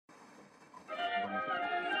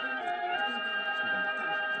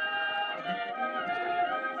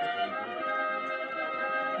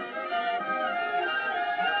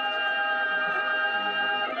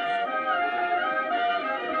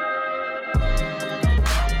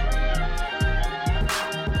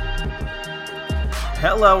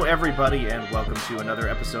Hello, everybody, and welcome to another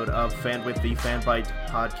episode of FanWith, the Fanbyte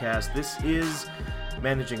podcast. This is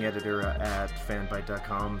managing editor at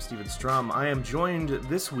fanbyte.com, Steven Strum. I am joined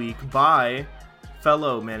this week by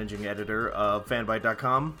fellow managing editor of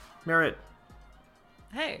fanbyte.com, Merritt.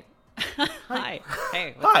 Hey. Hi.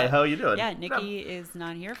 Hey. Hi, how are you doing? Yeah, Nikki is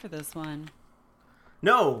not here for this one.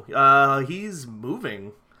 No, he's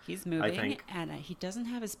moving. He's moving, I think. And he doesn't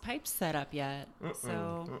have his pipes set up yet,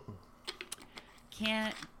 so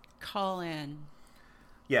can't call in.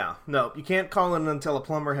 Yeah, no, you can't call in until a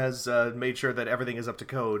plumber has made sure that everything is up to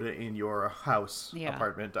code in your house,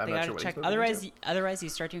 apartment. I'm not sure what he's moving to. Otherwise, you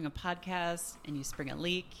start doing a podcast and you spring a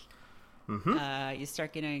leak. Mm-hmm. You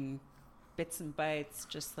start getting bits and bytes,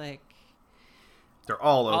 just like they're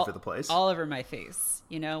all over the place, all over my face.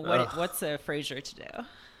 You know what's a Frasier to do?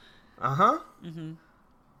 Mm-hmm.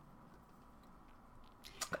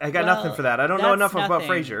 I got nothing for that. I don't know enough about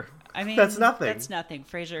Frasier. I mean, that's nothing. That's nothing.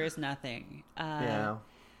 Frasier is nothing. Yeah.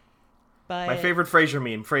 But my favorite Frasier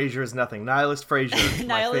meme: Frasier is nothing. Nihilist Frasier.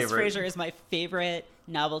 Nihilist Frasier is my favorite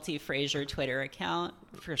novelty Frasier Twitter account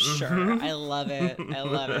for sure. I love it. I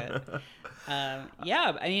love it.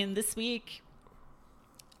 Yeah. I mean, this week.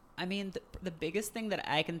 I mean, the biggest thing that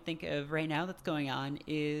I can think of right now that's going on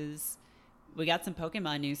is we got some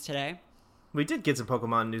Pokemon news today. We did get some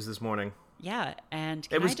Pokemon news this morning. Yeah, and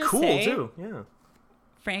it was cool too. Yeah.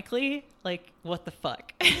 Frankly, like, what the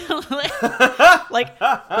fuck? like,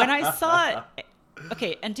 when I saw it...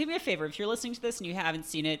 Okay, and do me a favor. If you're listening to this and you haven't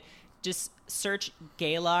seen it, just search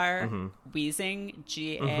Galar Wheezing,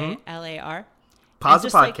 Galar. Pause the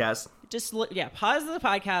podcast. Pause the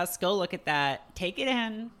podcast, go look at that, take it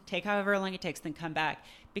in, take however long it takes, then come back.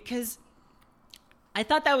 Because I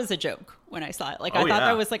thought that was a joke when I saw it. Like, I thought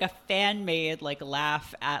that was like a fan-made, like,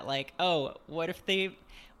 laugh at, like, oh, what if they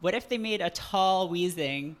made a tall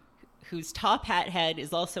Weezing whose top hat head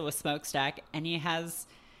is also a smokestack and he has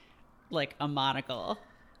like a monocle,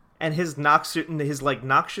 and his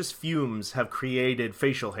noxious fumes have created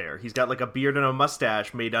facial hair. He's got like a beard and a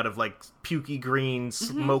mustache made out of like pukey green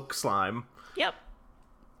smoke slime. Yep.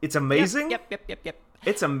 It's amazing. Yep.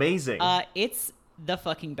 It's amazing. It's the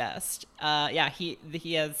fucking best. Yeah, he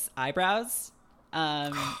has eyebrows.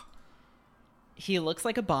 He looks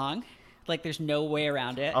like a bong. Like, there's no way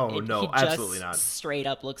around it. Oh, no, absolutely not. Straight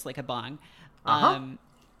up looks like a bong.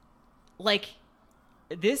 Like,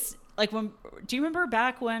 this, like, do you remember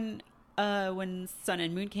back when Sun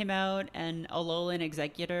and Moon came out and Alolan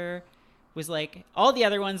Exeggutor was like, all the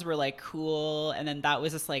other ones were like cool, and then that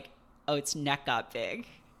was just like, oh, its neck got big.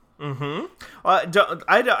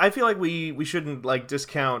 I feel like we shouldn't like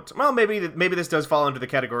discount. Well, maybe this does fall under the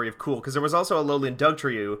category of cool, because there was also a Alolan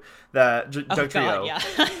Dugtrio that that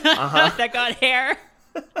got hair.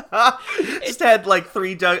 Just had like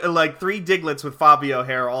three Digletts with Fabio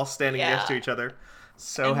hair all standing next to each other.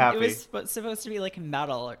 So happy. It was supposed to be like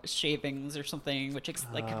metal or shavings or something, which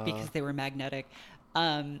because they were magnetic.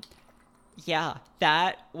 Yeah,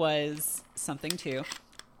 that was something too.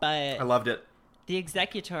 But I loved it. The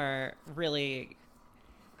Exeggutor really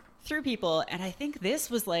threw people, and I think this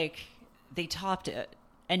was like they topped it.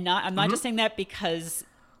 And I'm not just saying that because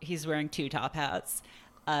he's wearing two top hats,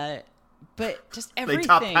 but just everything. They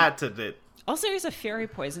top hatted it. Also, he's a fairy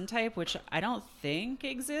poison type, which I don't think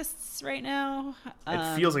exists right now.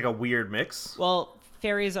 It feels like a weird mix. Well,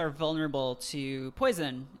 fairies are vulnerable to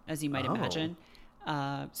poison, as you might imagine.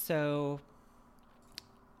 I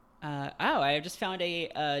just found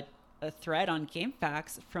a thread on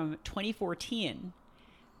GameFAQs from 2014.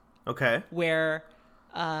 Okay. Where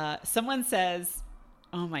someone says,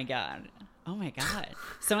 oh my god.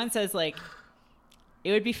 Someone says, like,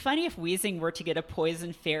 it would be funny if Weezing were to get a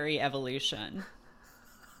poison fairy evolution.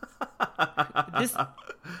 This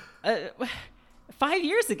 5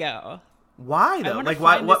 years ago. Why though? I like,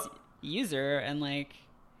 find what this user and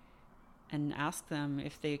ask them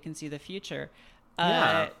if they can see the future.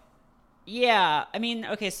 Yeah, I mean,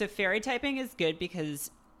 okay, so fairy typing is good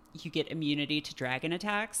because you get immunity to dragon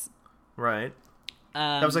attacks. Right.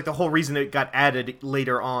 That was like the whole reason it got added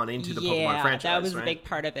later on into the Pokemon franchise, that was right? a big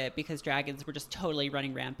part of it, because dragons were just totally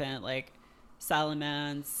running rampant, like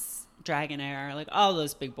Salamence, Dragonair, like all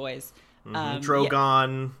those big boys.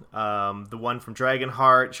 Drogon, the one from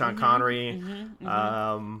Dragonheart, Sean Connery,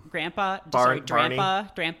 Grandpa, Barney.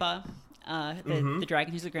 Drampa, the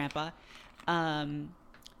dragon who's a grandpa.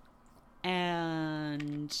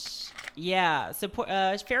 And yeah, so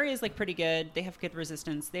fairy is like pretty good. They have good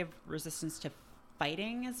resistance. They have resistance to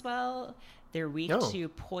fighting as well. They're weak to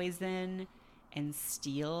poison and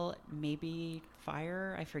steel, maybe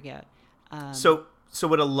fire. I forget. So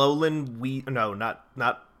would Alolan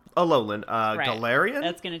not Alolan. Right. Galarian?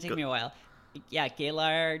 That's going to take me a while. Yeah,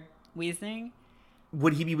 Gaylord Weezing.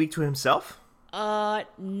 Would he be weak to himself?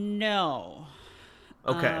 No.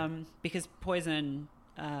 Okay. Because poison,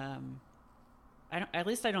 I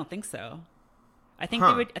don't think so. I think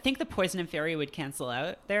I think the poison and fairy would cancel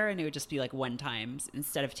out there, and it would just be like 1 times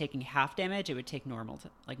instead of taking half damage. It would take normal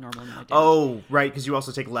damage. Oh, right, because you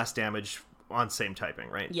also take less damage on same typing,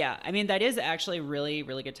 right? Yeah, I mean that is actually really,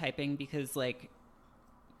 really good typing because like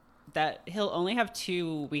that he'll only have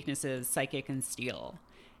 2 weaknesses, Psychic and Steel,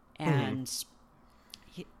 and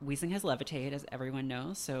Weezing has Levitate, as everyone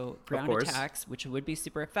knows. So ground attacks, which would be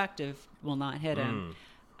super effective, will not hit him.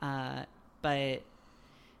 But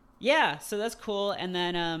yeah, so that's cool. And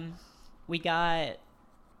then we got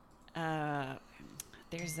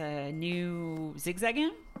there's a new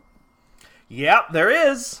Zigzagoon. Yeah, there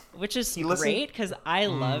is. Which is great because I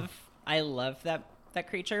love that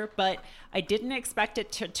creature, but I didn't expect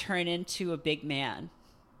it to turn into a big man.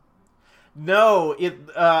 No,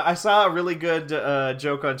 I saw a really good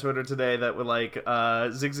joke on Twitter today that would like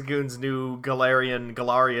Zigzagoon's new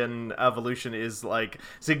Galarian evolution is like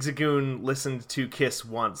Zigzagoon listened to Kiss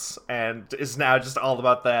once and is now just all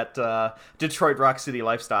about that Detroit Rock City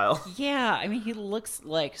lifestyle. Yeah, I mean he looks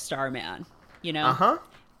like Starman, you know.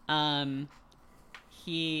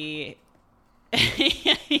 He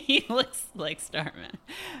he looks like Starman.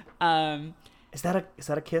 Is that a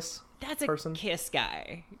Kiss? That's a person? Kiss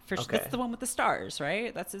guy. Okay. That's the one with the stars,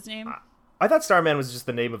 right? That's his name? I thought Starman was just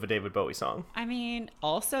the name of a David Bowie song. I mean,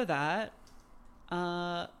 also that.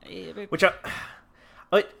 Which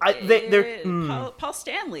Paul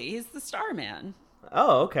Stanley, he's the Starman.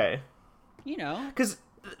 Oh, okay. You know. Because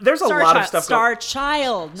there's a lot of stuff. Star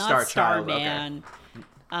Child, not Starman.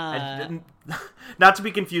 Okay. Not to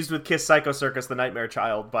be confused with Kiss Psycho Circus, The Nightmare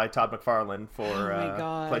Child by Todd McFarlane for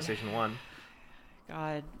PlayStation 1.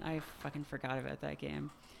 God, I fucking forgot about that game.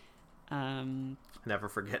 Never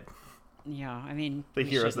forget. Yeah, I mean... The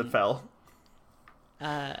heroes that fell.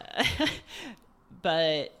 But,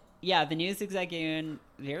 yeah, the new Zigzagoon,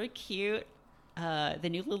 very cute. The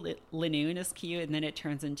new Linoon is cute, and then it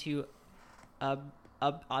turns into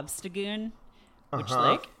Obstagoon, which,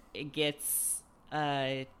 like, it gets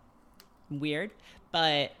weird.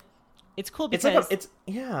 But it's cool because...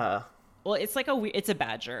 Well, it's like it's a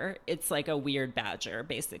badger. It's like a weird badger,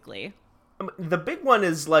 basically. The big one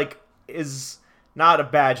is not a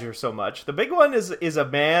badger so much. The big one is a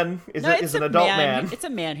man. Is an adult man. It's a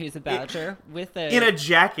man who's a badger in a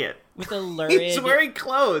jacket with a lurid. He's wearing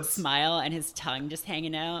clothes, smile, and his tongue just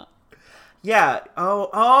hanging out. Yeah.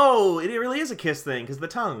 Oh! It really is a Kiss thing because the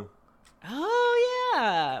tongue. Oh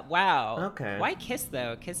yeah! Wow. Okay. Why Kiss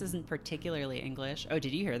though? Kiss isn't particularly English. Oh,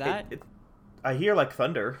 did you hear that? I hear like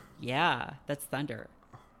thunder. Yeah, that's thunder.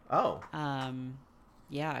 Oh.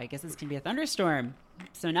 Yeah, I guess it's gonna be a thunderstorm.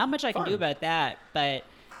 So not much I can do about that. But,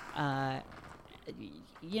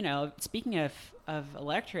 you know, speaking of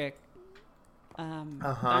electric,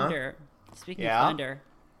 thunder. Speaking of thunder,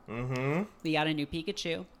 we got a new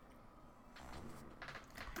Pikachu.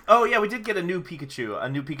 Oh yeah, we did get a new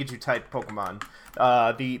Pikachu type Pokemon.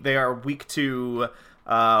 They are weak to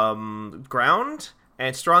ground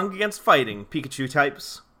and strong against fighting. Pikachu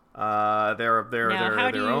types. They're their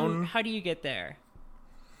own. How do you get there?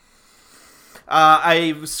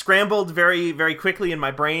 I scrambled very, very quickly in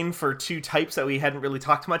my brain for 2 types that we hadn't really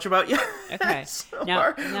talked much about yet. Okay.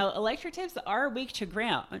 Now, electric types are weak to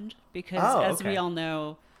ground because, as we all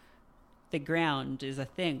know, the ground is a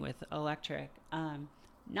thing with electric.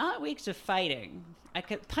 Not weak to fighting.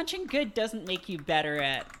 Punching good doesn't make you better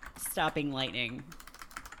at stopping lightning,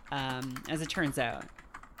 as it turns out.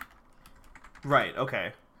 Right.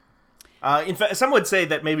 Okay. In fact, some would say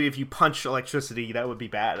that maybe if you punch electricity, that would be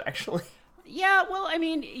bad, actually. Yeah, well, I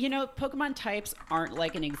mean, you know, Pokemon types aren't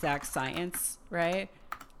like an exact science, right?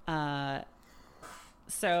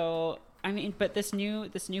 So, I mean, but this new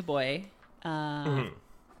boy,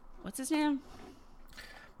 what's his name?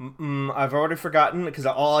 I've already forgotten because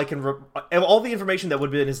all the information that would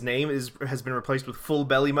have been his name has been replaced with full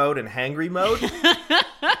belly mode and hangry mode.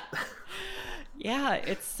 Yeah,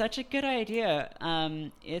 it's such a good idea.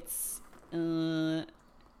 It's Morpeko.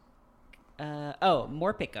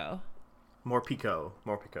 Morpeko,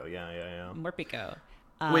 yeah. Morpeko.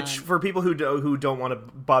 Which, for people who don't want to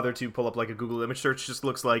bother to pull up like a Google image search, just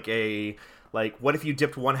looks like what if you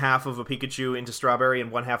dipped 1/2 of a Pikachu into strawberry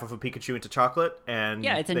and 1/2 of a Pikachu into chocolate? And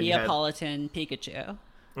yeah, it's a Neapolitan Pikachu.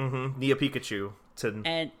 Nea Pikachu.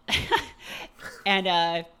 And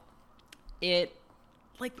it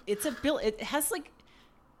has like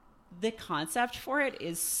the concept for it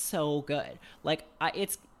is so good. Like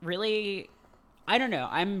it's really I don't know.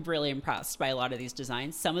 I'm really impressed by a lot of these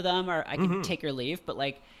designs. Some of them are I can take or leave, but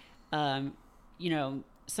like, you know,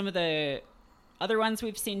 some of the other ones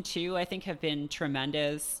we've seen too, I think have been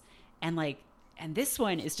tremendous. And this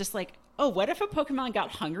one is just like, oh, what if a Pokemon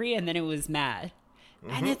got hungry and then it was mad?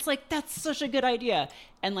 And it's like, that's such a good idea.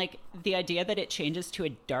 And like the idea that it changes to a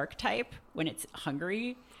dark type when it's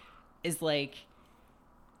hungry is like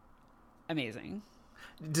amazing.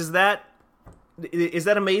 Is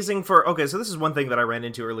that amazing for, okay, so this is one thing that I ran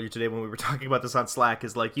into earlier today when we were talking about this on Slack,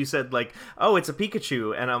 is like, you said like, oh, it's a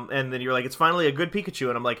Pikachu, and then you're like, it's finally a good Pikachu,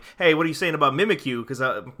 and I'm like, hey, what are you saying about Mimikyu? Because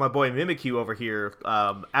my boy Mimikyu over here,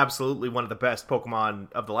 absolutely one of the best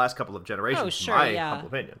Pokemon of the last couple of generations, oh, sure, in my humble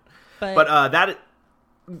opinion. But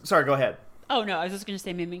sorry, go ahead. Oh, no, I was just going to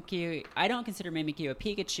say Mimikyu, I don't consider Mimikyu a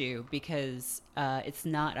Pikachu because it's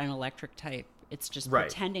not an electric type. It's just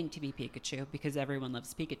pretending to be Pikachu because everyone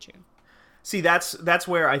loves Pikachu. See, that's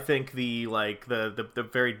where I think the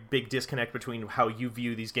very big disconnect between how you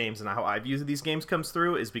view these games and how I view these games comes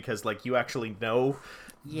through, is because like you actually know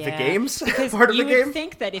the games part of the game. You would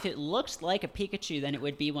think that if it looked like a Pikachu, then it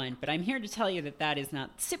would be one, but I'm here to tell you that is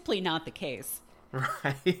simply not the case.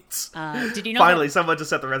 Right. Did you know? Finally, someone to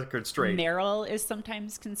set the record straight. Marill is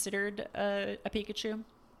sometimes considered a Pikachu.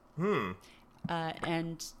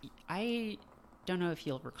 And I don't know if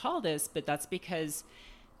you'll recall this, but that's because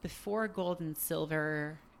before Gold and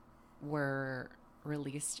Silver were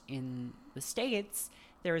released in the States,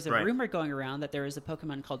 there was a rumor going around that there was a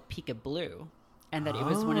Pokemon called Pika Blue, and that it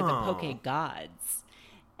was one of the Poke Gods.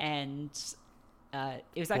 And it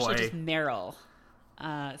was actually just Marill.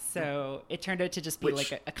 So it turned out to just be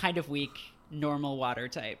like a kind of weak, normal water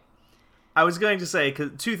type. I was going to say,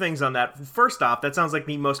 2 things on that. First off, that sounds like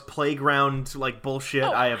the most playground like bullshit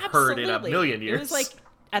I have heard in a million years. It was like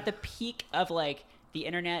at the peak of like the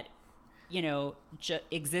internet, you know,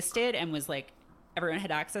 existed and was like everyone had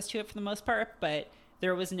access to it for the most part, but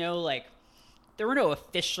there were no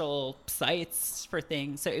official sites for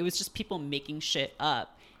things, so it was just people making shit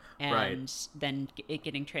up and then it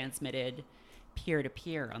getting transmitted peer to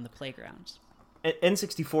peer on the playground.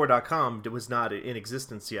 N64.com was not in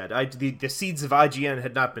existence yet. The seeds of IGN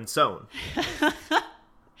had not been sown.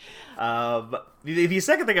 The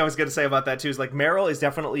second thing I was going to say about that too is like Marill is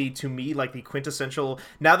definitely to me like the quintessential.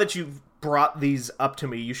 Now that you've brought these up to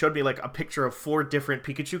me, you showed me like a picture of 4 different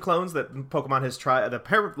Pikachu clones that Pokemon has tried.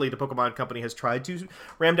 Apparently, the Pokemon Company has tried to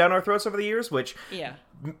ram down our throats over the years, which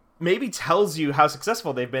maybe tells you how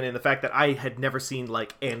successful they've been in the fact that I had never seen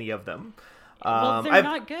like any of them. Well, they're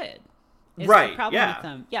not good. Is the problem with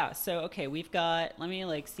them. Yeah, so okay, we've got, let me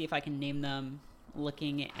like see if I can name them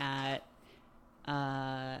looking at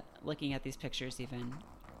these pictures even.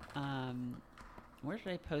 Where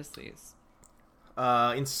should I post these?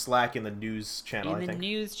 In Slack in the news channel, I think. In the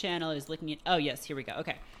news channel is looking at, oh yes, here we go.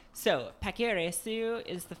 Okay. So Pachirisu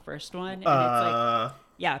is the first one. And it's like,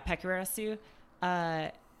 yeah, Pachirisu.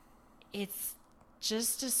 It's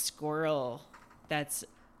just a squirrel that's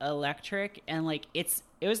electric, and like it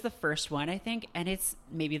was the first one, I think, and it's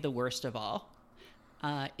maybe the worst of all.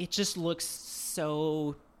 It just looks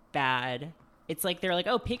so bad. It's like they're like,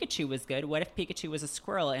 oh, Pikachu was good. What if Pikachu was a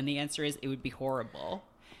squirrel? And the answer is it would be horrible.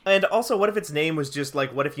 And also, what if its name was just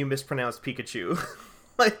like, what if you mispronounced Pikachu?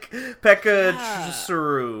 Like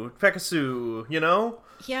Pekasu, you know?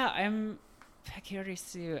 Yeah, I'm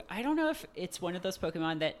Pachirisu. I don't know if it's one of those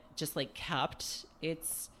Pokemon that just like kept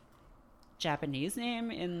its Japanese name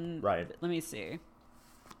in. Right. Let me see.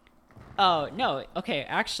 Oh, no. Okay,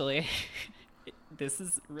 actually, this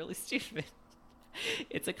is really stupid.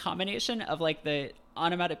 It's a combination of like the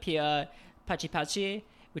onomatopoeia pachi pachi,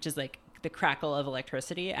 which is like the crackle of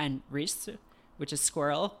electricity, and ris, which is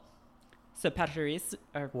squirrel. So Pachirisu,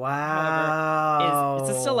 or wow, it's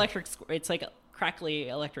just electric. It's like a crackly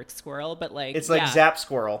electric squirrel, but like it's like Zap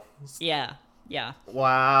Squirrel. Yeah.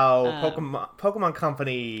 Wow, Pokemon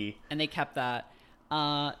Company, and they kept that.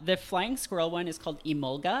 The flying squirrel one is called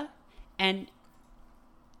Emolga, and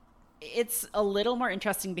it's a little more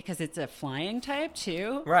interesting because it's a flying type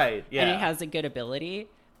too. Right, yeah. And it has a good ability,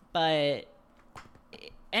 and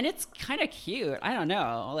it's kind of cute. I don't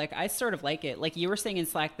know. Like, I sort of like it. Like, you were saying in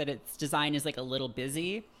Slack that its design is like a little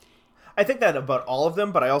busy. I think that about all of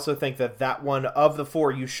them, but I also think that one of the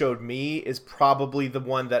 4 you showed me is probably the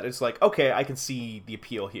one that is like, okay, I can see the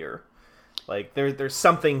appeal here. Like, there's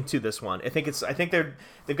something to this one. I think they've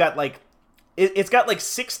got like, it's got like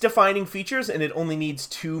 6 defining features, and it only needs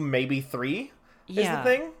 2, maybe 3. Is the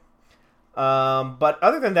thing. But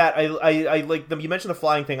other than that, I like them. You mentioned the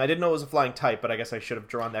flying thing. I didn't know it was a flying type, but I guess I should have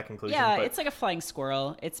drawn that conclusion. Yeah, it's like a flying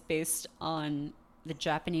squirrel. It's based on the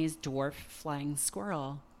Japanese dwarf flying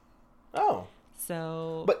squirrel. Oh.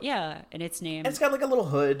 So, but yeah, and it's named... It's got like a little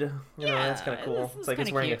hood. You know, Yeah, that's kind of cool. It's like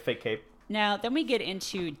it's wearing cute. a fake cape. Now, then we get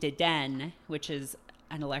into Deden, which is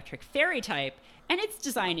an electric fairy type, and its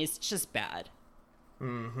design is just bad.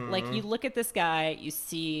 Mm-hmm. Like, you look at this guy, you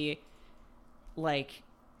see, like,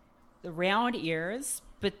 the round ears,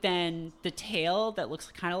 but then the tail that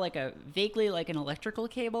looks kind of like vaguely like an electrical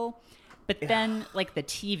cable, but then, like, the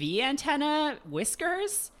TV antenna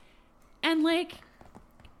whiskers, and, like,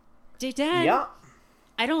 Deden, yeah.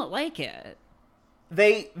 I don't like it.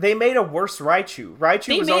 They made a worse Raichu.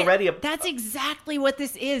 Raichu was already a... That's exactly what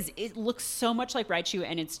this is. It looks so much like Raichu,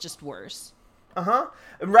 and it's just worse. Uh-huh.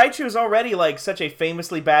 And Raichu is already, like, such a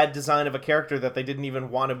famously bad design of a character that they didn't even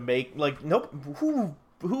want to make... Like, nope.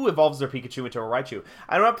 Who evolves their Pikachu into a Raichu?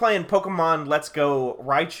 I'm not playing Pokemon Let's Go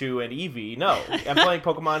Raichu and Eevee. No. I'm playing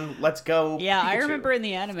Pokemon Let's Go Yeah, Pikachu. I remember in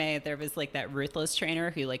the anime, there was, like, that ruthless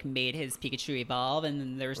trainer who, like, made his Pikachu evolve, and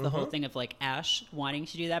then there's the whole thing of, like, Ash wanting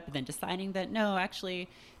to do that, but then deciding that, no, actually,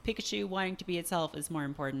 Pikachu wanting to be itself is more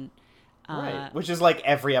important. Right, which is like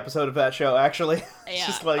every episode of that show, actually. Yeah.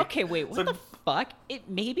 Just like, okay, wait, what the fuck? It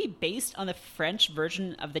may be based on the French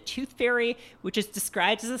version of the Tooth Fairy, which is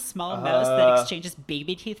described as a small mouse that exchanges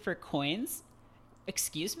baby teeth for coins.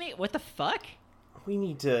 Excuse me? What the fuck? We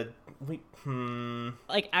need to...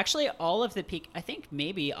 Like, actually, all of the I think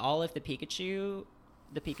maybe all of the Pikachu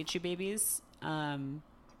babies,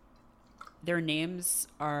 their names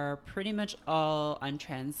are pretty much all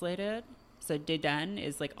untranslated. So Deden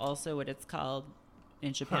is, like, also what it's called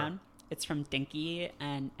in Japan. Huh. It's from Dinky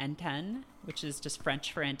and Enten, which is just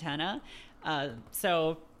French for antenna.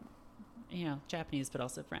 So, you know, Japanese, but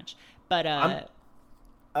also French. But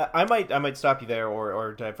I might stop you there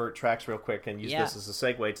or divert tracks real quick and use this as a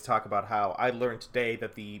segue to talk about how I learned today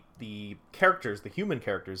that the characters, the human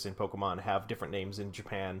characters in Pokemon, have different names in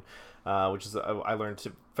Japan, which is I learned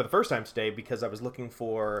for the first time today because I was looking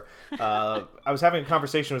for I was having a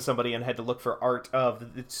conversation with somebody and had to look for art of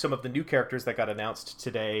some of the new characters that got announced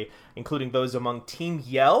today, including those among Team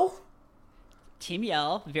Yell. Team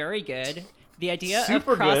Yell, very good. The idea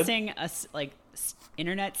Super of crossing us like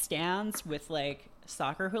internet stands with like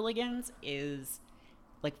soccer hooligans is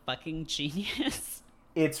like fucking genius.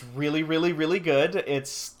 It's really, really, really good.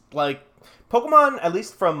 It's like Pokemon, at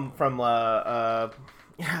least from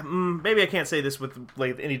maybe I can't say this with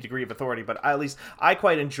like any degree of authority, but at least I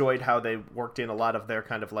quite enjoyed how they worked in a lot of their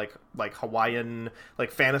kind of like Hawaiian,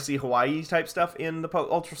 like fantasy Hawaii type stuff in the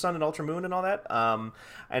Ultra Sun and Ultra Moon and all that,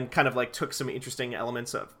 and kind of like took some interesting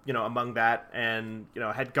elements of, you know, among that, and, you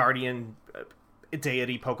know, had Guardian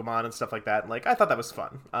deity Pokemon and stuff like that, and like I thought that was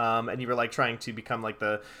fun. And you were like trying to become like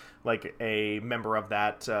a member of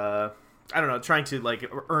that, I don't know, trying to like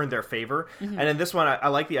earn their favor. Mm-hmm. And in this one, I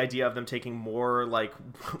like the idea of them taking more like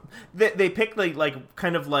they pick like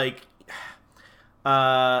kind of like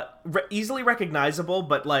easily recognizable,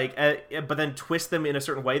 but like but then twist them in a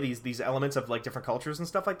certain way, these elements of like different cultures and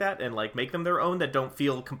stuff like that, and like make them their own, that don't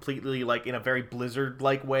feel completely like in a very Blizzard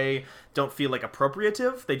like way, don't feel like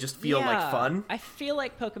appropriative. They just feel like fun. I feel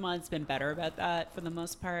like Pokemon's been better about that for the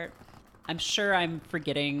most part. I'm sure I'm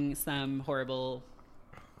forgetting some horrible...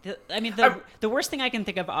 I mean, the worst thing I can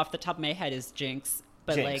think of off the top of my head is Jinx.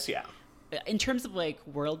 But Jinx, like, in terms of like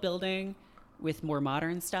world building with more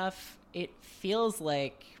modern stuff, it feels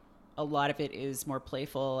like a lot of it is more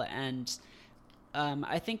playful. And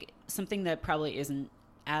I think something that probably isn't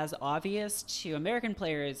as obvious to American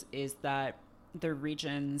players is that the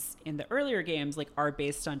regions in the earlier games like are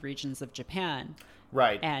based on regions of Japan,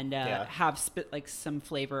 right? And have like some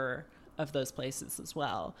flavor of those places as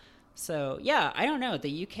well. So, yeah, I don't know.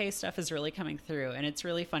 The UK stuff is really coming through, and it's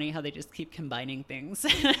really funny how they just keep combining things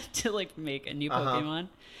to, like, make a new Pokemon.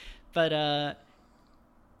 But,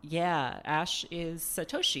 yeah, Ash is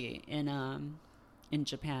Satoshi in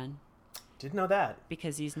Japan. Didn't know that.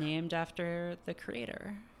 Because he's named after the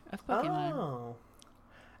creator of Pokemon. Oh.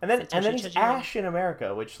 And then he's Tajiro. Ash in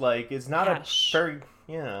America, which, like, is not Ash. A very...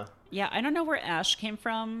 Yeah. Yeah, I don't know where Ash came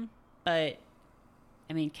from, but...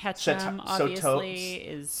 I mean, Ketchum obviously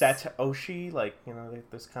is Satoshi, like, you know,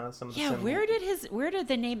 there's kind of some of the similar... where did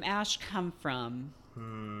the name Ash come from?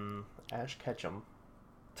 Ash Ketchum.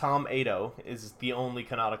 Tom Ado is the only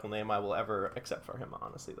canonical name I will ever accept for him,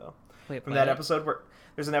 honestly, though. Wait, from that episode where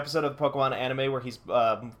there's an episode of the Pokemon anime where he's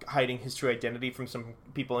hiding his true identity from some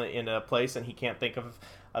people in a place, and he can't think of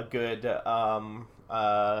a good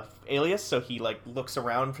alias, so he like looks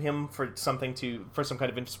around him for some kind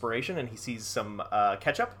of inspiration, and he sees some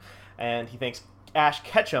ketchup, and he thinks Ash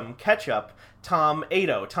Ketchum, ketchup, Tom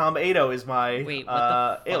Ado. Tom Ado is my Wait,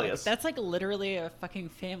 what the alias. That's like literally a fucking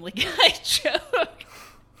Family Guy joke.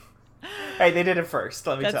 Hey, they did it first.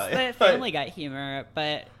 Let me tell you. That's the Family Guy humor,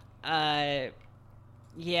 but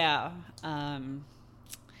yeah. And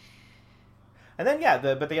then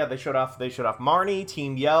they showed off Marnie,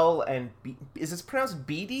 Team Yell, and is this pronounced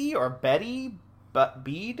Beady or Betty? But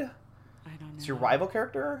Bede? I don't know. It's your rival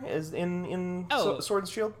character is in Sword and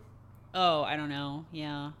Shield. Oh, I don't know.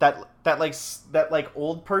 Yeah. That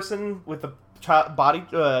old person with the child body.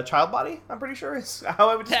 I'm pretty sure is how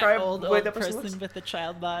I would describe that old that person with the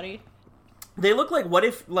child body. They look like what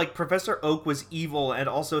if like Professor Oak was evil and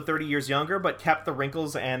also 30 years younger, but kept the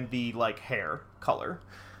wrinkles and the like hair color.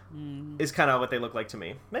 Is kind of what they look like to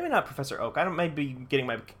me. Maybe not Professor Oak. I might be getting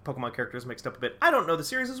my Pokemon characters mixed up a bit. I don't know the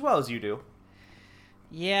series as well as you do.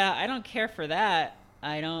 Yeah, I don't care for that.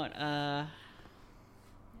 I don't.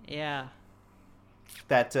 Yeah.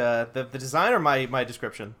 That the design or my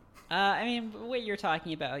description. I mean, what you're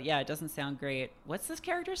talking about, yeah, it doesn't sound great. What's this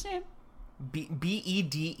character's name?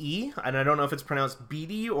 Bede, and I don't know if it's pronounced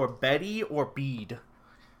Beady or Betty or Bede.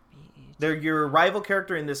 They're your rival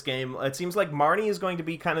character in this game. It seems like Marnie is going to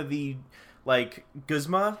be kind of the, like,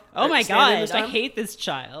 Guzma. Oh my god, I hate this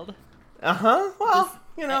child. Well,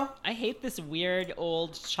 you know. I hate this weird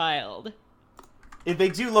old child. They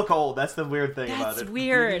do look old. That's the weird thing about it. That's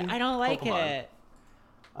weird. I don't like it.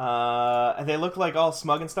 And they look like all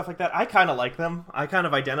smug and stuff like that. I kind of like them. I kind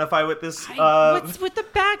of identify with this. What's with the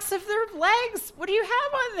backs of their legs? What do you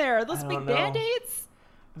have on there? Those big Band-Aids?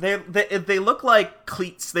 They look like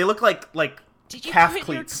cleats. They look like Did you calf put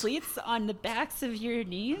cleats. Your cleats on the backs of your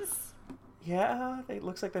knees? Yeah, it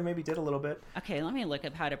looks like they maybe did a little bit. Okay, let me look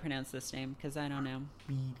up how to pronounce this name because I don't know.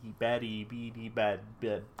 Beady, bad.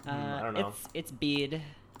 I don't know. It's Bede.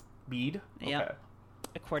 Bede? Okay. Yep.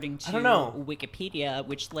 According to Wikipedia,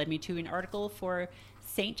 which led me to an article for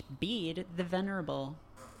Saint Bede the Venerable.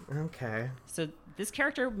 Okay. So this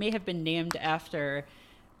character may have been named after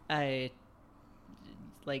a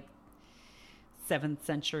 7th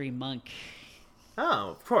century monk. Oh,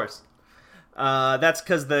 of course. That's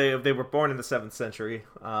because they were born in the 7th century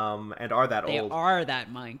and are that old. They are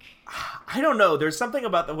that monk. I don't know. There's something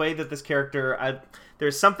about the way that this character...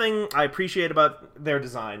 there's something I appreciate about their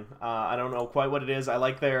design. I don't know quite what it is. I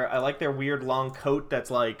like their weird long coat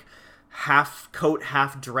that's like half coat,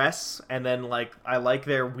 half dress, and then like I like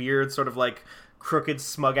their weird sort of like crooked,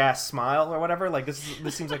 smug ass smile or whatever. Like this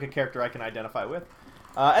seems like a character I can identify with.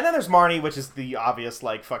 And then there's Marnie, which is the obvious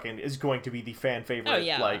like fucking is going to be the fan favorite. Oh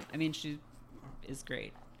yeah, like I mean she is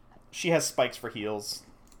great. She has spikes for heels,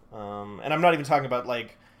 and I'm not even talking about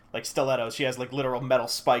like stilettos. She has like literal metal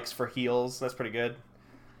spikes for heels. That's pretty good.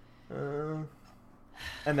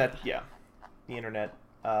 And that, yeah, the internet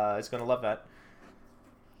is going to love that.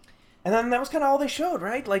 And then that was kind of all they showed,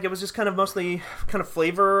 right? Like, it was just kind of mostly kind of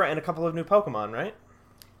flavor and a couple of new Pokemon, right?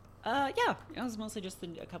 Yeah, it was mostly just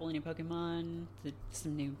a couple of new Pokemon,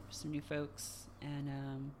 some new folks,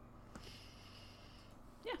 and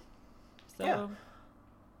yeah. So. Yeah.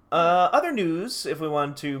 Other news, if we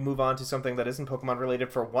want to move on to something that isn't Pokemon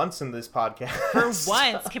related for once in this podcast. For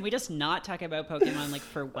once? Can we just not talk about Pokemon, like,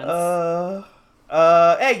 for once?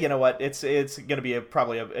 Hey, you know what? It's going to be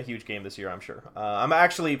probably a huge game this year, I'm sure. I'm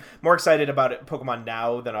actually more excited about Pokemon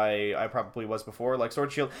now than I probably was before, like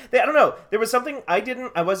Sword Shield. I don't know. There was something I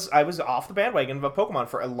was off the bandwagon of Pokemon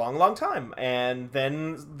for a long, long time. And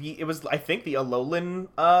then I think the Alolan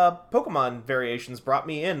Pokemon variations brought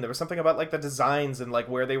me in. There was something about like the designs and like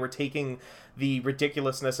where they were taking the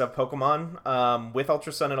ridiculousness of Pokemon with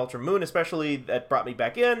Ultra Sun and Ultra Moon especially, that brought me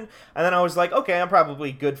back in. And then I was like, okay, I'm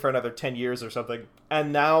probably good for another 10 years or something.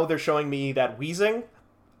 And now they're showing me that Weezing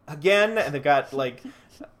again, and they've got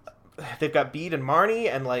Bede and Marnie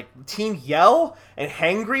and like Team Yell and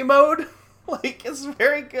Hangry mode. Like, it's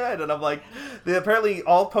very good. And I'm like, apparently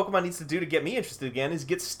all Pokemon needs to do to get me interested again is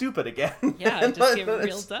get stupid again. Yeah, just get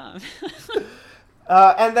real dumb.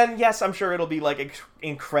 And then, yes, I'm sure it'll be, like,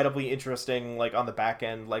 incredibly interesting, like, on the back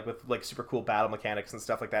end, like, with, like, super cool battle mechanics and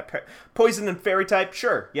stuff like that. Poison and Fairy type,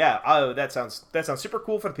 sure, yeah, that sounds super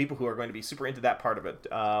cool for the people who are going to be super into that part of it.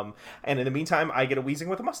 And in the meantime, I get a Weezing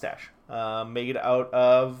with a mustache, made out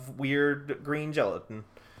of weird green gelatin.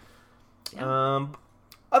 Yeah.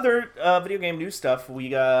 Other video game news stuff,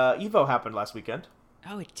 EVO happened last weekend.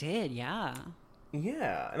 Oh, it did, yeah.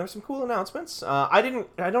 Yeah, and there were some cool announcements. I don't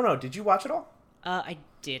know, did you watch it all? I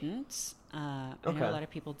didn't. I know a lot of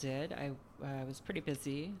people did. I was pretty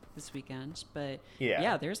busy this weekend, but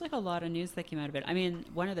yeah, there's like a lot of news that came out of it. I mean,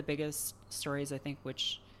 one of the biggest stories I think,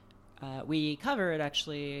 which we covered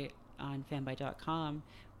actually on fanbyte.com,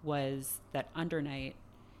 was that Undernight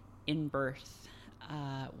in Birth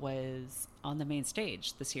was on the main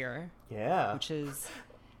stage this year. Yeah, which is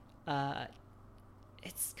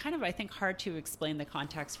it's kind of, I think, hard to explain the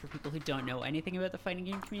context for people who don't know anything about the fighting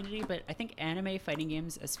game community, but I think anime fighting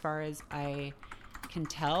games, as far as I can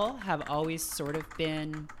tell, have always sort of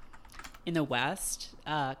been, in the West,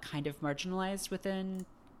 kind of marginalized within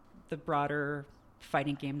the broader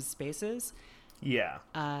fighting games spaces. Yeah.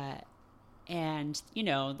 And, you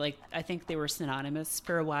know, like, I think they were synonymous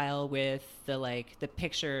for a while with the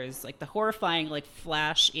pictures, like the horrifying, like,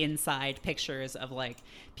 flash inside pictures of, like,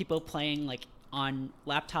 people playing, like, on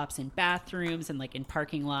laptops in bathrooms and, like, in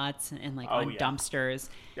parking lots and like, on dumpsters.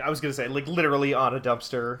 I was going to say, like, literally on a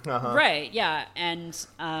dumpster. Uh-huh. Right, yeah. And,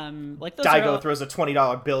 like, those Daigo throws a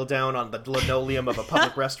 $20 bill down on the linoleum of a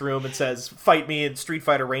public restroom and says, "Fight me in Street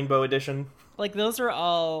Fighter Rainbow Edition." Like, those are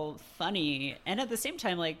all funny. And at the same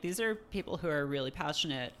time, like, these are people who are really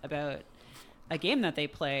passionate about a game that they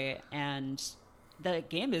play. And the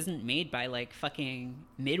game isn't made by, like, fucking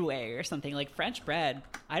Midway or something. Like, French Bread,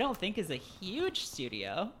 I don't think is a huge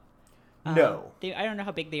studio. No. I don't know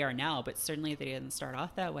how big they are now, but certainly they didn't start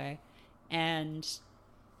off that way. And,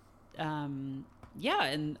 yeah,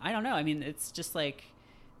 and I don't know. I mean, it's just, like,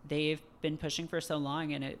 they've been pushing for so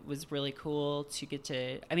long, and it was really cool to get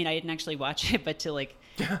to, I mean, I didn't actually watch it, but to, like,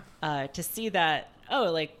 to see that,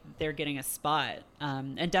 oh, like, they're getting a spot.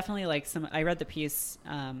 And definitely, like, I read the piece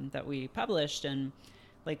that we published, and,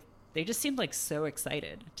 like, they just seemed, like, so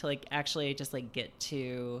excited to, like, actually just, like, get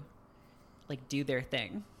to, like, do their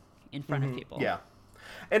thing in front of people. Yeah.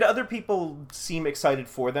 And other people seem excited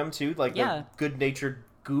for them, too. Like, the good-natured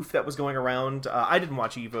goof that was going around. I didn't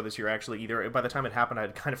watch EVO this year, actually, either. By the time it happened, I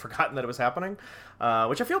had kind of forgotten that it was happening,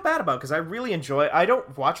 which I feel bad about, because I really enjoy... I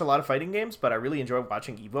don't watch a lot of fighting games, but I really enjoy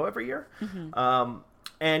watching EVO every year. Mm-hmm.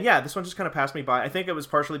 And yeah, this one just kind of passed me by. I think it was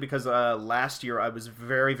partially because last year I was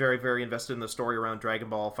very, very, very invested in the story around Dragon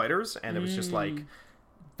Ball FighterZ, and it was just like...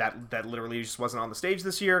 That literally just wasn't on the stage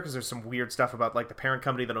this year, because there's some weird stuff about, like, the parent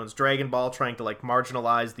company that owns Dragon Ball trying to, like,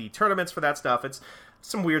 marginalize the tournaments for that stuff. It's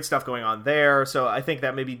some weird stuff going on there, so I think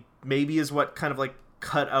that maybe is what kind of, like,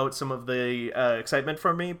 cut out some of the excitement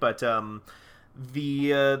from me. But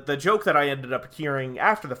the joke that I ended up hearing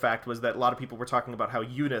after the fact was that a lot of people were talking about how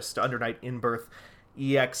Eunice, Under Night In-Birth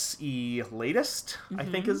EXE Latest, I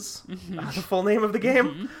think is the full name of the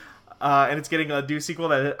game. And it's getting a new sequel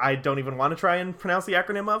that I don't even want to try and pronounce the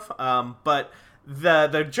acronym of. But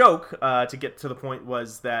the joke, to get to the point,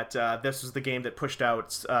 was that this was the game that pushed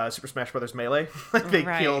out Super Smash Bros. Melee. Like, they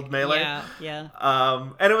killed Melee. Yeah.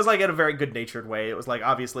 And it was, like, in a very good-natured way. It was, like,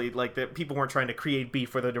 obviously, like, the people weren't trying to create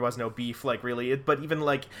beef where there was no beef, like, really. But even,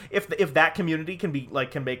 like, if that community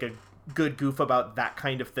can make a good goof about that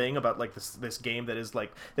kind of thing, about, like, this game that is,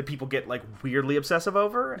 like, that people get, like, weirdly obsessive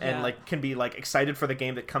over, and, like, can be, like, excited for the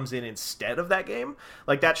game that comes in instead of that game,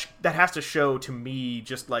 like, that has to show to me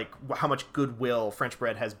just, like, how much goodwill French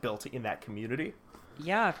Bread has built in that community.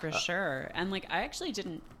 Yeah, for sure. And, like, I actually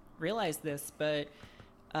didn't realize this, but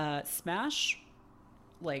Smash,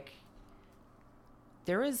 like,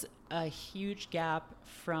 there was a huge gap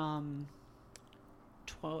from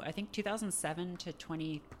I think 2007 to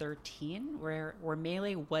 2013 where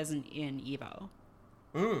Melee wasn't in EVO.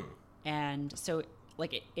 And so,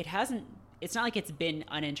 like, it hasn't, it's not like it's been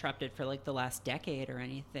uninterrupted for, like, the last decade or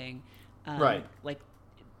anything. Right. Like,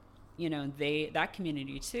 you know, that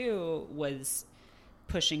community too was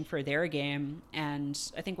pushing for their game. And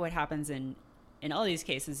I think what happens in all these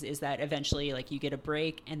cases is that eventually, like, you get a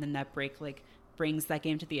break, and then that break, like, brings that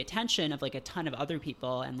game to the attention of, like, a ton of other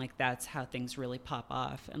people, and, like, that's how things really pop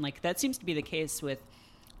off. And, like, that seems to be the case with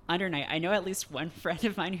Under Night. I know at least one friend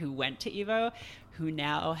of mine who went to EVO who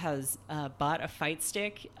now has bought a fight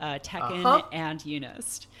stick, Tekken, and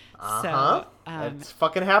Eunice. So it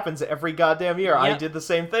fucking happens every goddamn year. Yep. I did the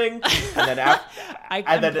same thing, and then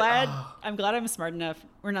I'm glad I'm smart enough,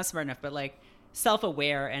 or not smart enough, but, like,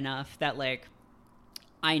 self-aware enough that, like,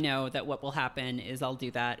 I know that what will happen is I'll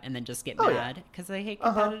do that and then just get mad because I hate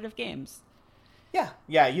competitive games.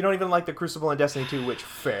 Yeah. You don't even like the Crucible and Destiny 2, which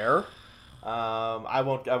fair. I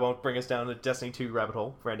won't bring us down the Destiny 2 rabbit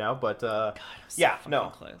hole right now, but God,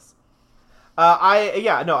 so close.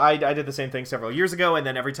 I did the same thing several years ago, and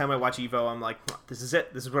then every time I watch EVO, I'm like, this is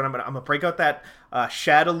it. This is what I'm gonna break out that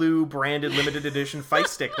Shadaloo branded limited edition fight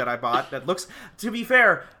stick that I bought. That looks, to be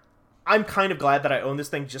fair, I'm kind of glad that I own this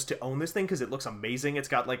thing just to own this thing, because it looks amazing. It's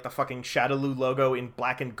got, like, the fucking Shadaloo logo in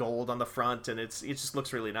black and gold on the front, and it just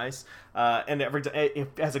looks really nice. And it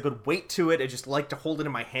has a good weight to it. I just like to hold it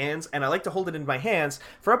in my hands, and I like to hold it in my hands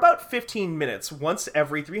for about 15 minutes, once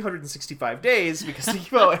every 365 days, because the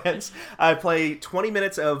EVO ends. I play 20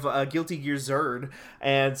 minutes of Guilty Gear Xrd,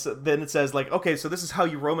 and then it says, like, okay, so this is how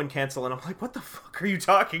you Roman cancel, and I'm like, what the fuck are you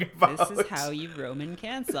talking about? This is how you Roman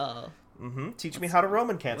cancel. Teach me how to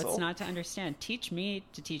Roman cancel. What's not to understand? Teach me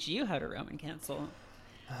to teach you how to Roman cancel.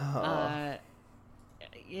 Oh.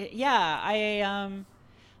 Yeah,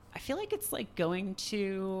 I feel like it's like going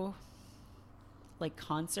to like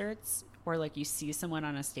concerts where like you see someone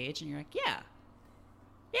on a stage and you're like,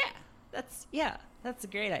 that's a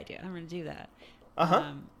great idea. I'm going to do that.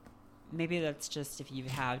 Maybe that's just if you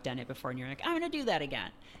have done it before and you're like, I'm going to do that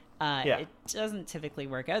again. It doesn't typically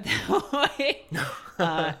work out that way.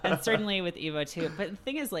 And certainly with Evo too. But the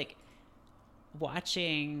thing is, like,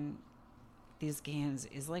 watching these games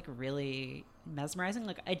is like really mesmerizing.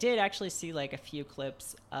 Like, I did actually see like a few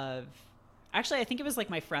clips of, actually I think it was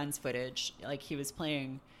like my friend's footage. Like, he was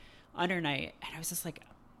playing Under Night and I was just like,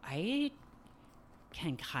 I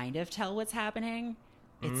can kind of tell what's happening.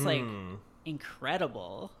 It's like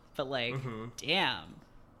incredible, but like, damn.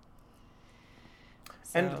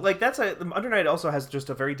 So. And like Under Night also has just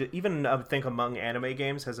a very even I think among anime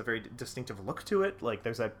games has a very distinctive look to it. Like,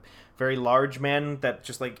 there's a very large man that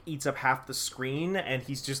just like eats up half the screen, and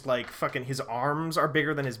he's just like fucking, his arms are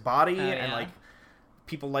bigger than his body, and like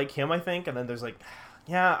people like him, I think. And then there's like,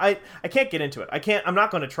 I can't get into it. I'm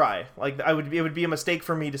not going to try. Like, it would be a mistake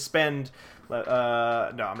for me to spend. No,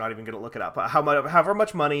 I'm not even going to look it up. However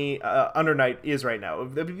much money Under Night is right now,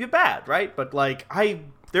 it would be bad, right? But like,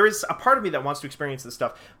 there is a part of me that wants to experience this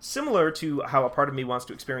stuff, similar to how a part of me wants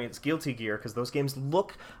to experience Guilty Gear, because those games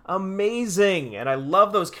look amazing, and I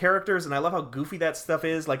love those characters, and I love how goofy that stuff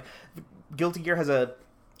is. Like, Guilty Gear has a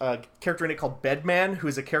character in it called Bedman, who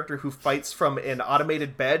is a character who fights from an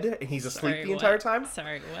automated bed, and he's asleep the entire time.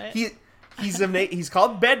 Sorry, what? He's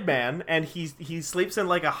called Bedman, and he sleeps in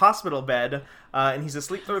like a hospital bed, and he's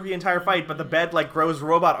asleep through the entire fight. But the bed like grows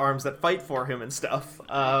robot arms that fight for him and stuff.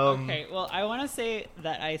 Okay, well, I want to say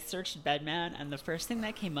that I searched Bedman, and the first thing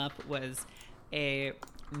that came up was a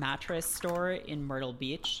mattress store in Myrtle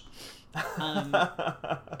Beach,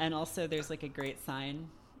 and also there's like a great sign,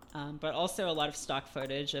 but also a lot of stock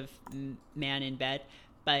footage of man in bed.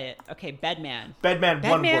 But okay, Bedman. Bedman,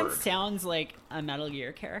 one word. Sounds like a Metal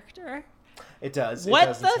Gear character. It does. What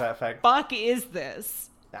it does, the fuck is this?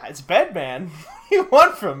 It's Bedman. You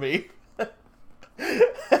want from me?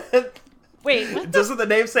 Wait, doesn't the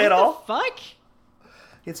name say it all? Fuck.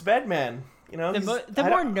 It's Bedman. You know, the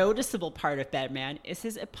more noticeable part of Bedman is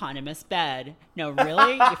his eponymous bed. No,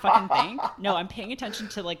 really? You fucking think? No, I'm paying attention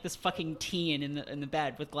to like this fucking teen in the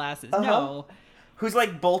bed with glasses. No. Who's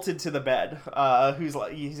like bolted to the bed? Who's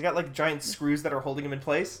like, he's got like giant screws that are holding him in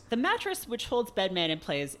place. The mattress which holds Bedman in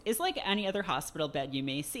place is like any other hospital bed you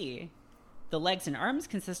may see. The legs and arms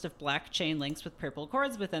consist of black chain links with purple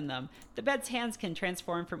cords within them. The bed's hands can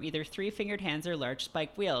transform from either 3-fingered hands or large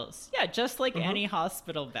spike wheels. Yeah, just like any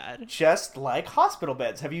hospital bed. Just like hospital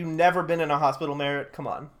beds. Have you never been in a hospital, Merritt? Come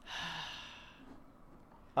on.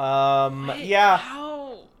 Yeah.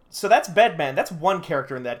 How? So that's Bedman. That's one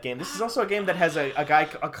character in that game. This is also a game that has a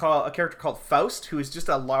character called Faust, who is just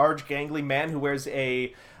a large, gangly man who wears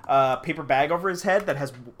a paper bag over his head that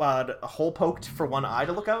has a hole poked for one eye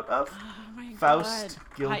to look out of. Oh my Faust,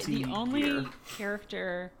 God. Guilty Gear. The only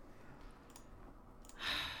character...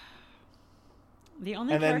 The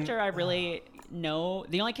only character I really know...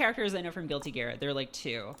 The only characters I know from Guilty Gear, there are like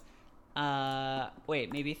 2.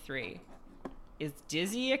 Wait, maybe 3. Is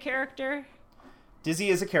Dizzy a character? Dizzy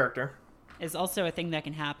is a character. Is also a thing that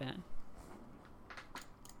can happen.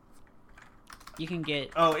 You can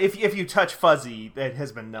get... Oh, if you touch Fuzzy, it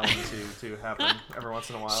has been known to happen every once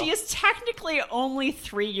in a while. She is technically only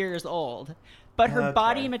 3 years old, but her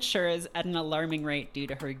body matures at an alarming rate due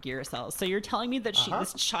to her gear cells. So you're telling me that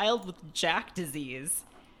this child with Jack disease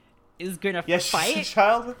is going to fight? She's a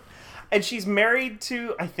child... And she's married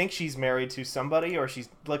to... I think she's married to somebody, or she's...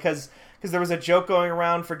 Because there was a joke going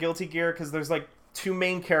around for Guilty Gear, because there's like 2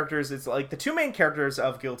 main characters. It's like the 2 main characters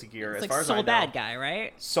of Guilty Gear, it's as like far as I know. Soul Bad Guy,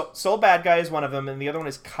 right? Soul Bad Guy is one of them, and the other one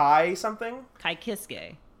is Kai something. Kai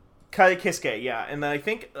Kiske. Kai Kiske, yeah. And then I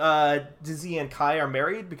think Dizzy and Kai are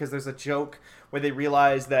married because there's a joke where they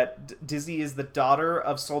realize that Dizzy is the daughter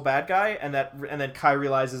of Soul Bad Guy, and then Kai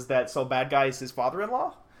realizes that Soul Bad Guy is his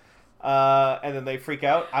father-in-law. And then they freak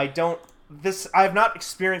out. I have not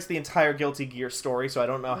experienced the entire Guilty Gear story, so I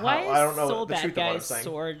don't know Why I don't know Soul the Bad truth of what I'm Guy's saying.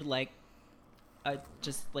 sword like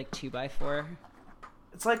just like 2x4?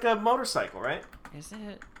 It's like a motorcycle, right? Is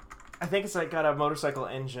it? I think it's like got a motorcycle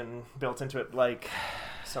engine built into it, like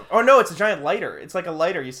some. Oh no, it's a giant lighter. It's like a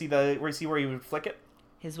lighter. You see where you would flick it?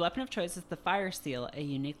 His weapon of choice is the Fire Steel, a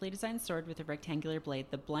uniquely designed sword with a rectangular blade,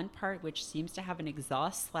 the blunt part which seems to have an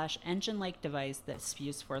exhaust/engine-like device that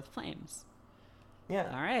spews forth flames.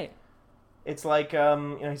 Yeah. All right. It's like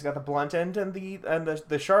he's got the blunt end and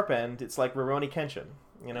the sharp end. It's like Rurouni Kenshin.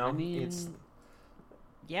 You know, I mean, it's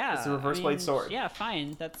a reverse blade sword. Yeah,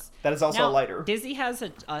 fine. That is also now, a lighter. Dizzy has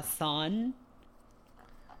a son.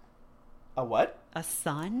 A what? A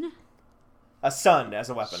son. A son as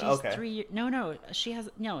a weapon. She's okay. 3 No. She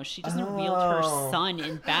doesn't wield her son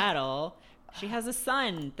in battle. She has a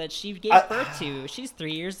son that she gave birth to. She's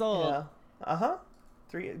 3 years old. Yeah.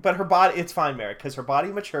 3. But her body, it's fine, Merrick, because her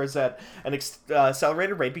body matures at an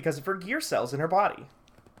accelerated rate because of her gear cells in her body.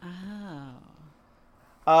 Oh.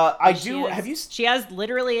 She has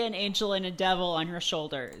literally an angel and a devil on her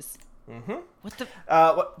shoulders. Mm-hmm. What the?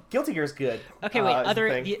 Guilty Gear is good. Okay,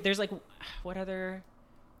 wait. There's like, what other?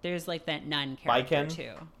 There's like that nun character Baiken?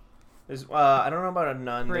 too. There's I don't know about a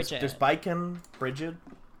nun. Bridget. There's Baiken,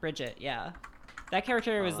 Bridget, yeah. That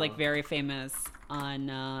character was like very famous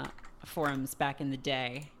on forums back in the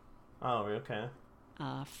day. Oh, okay.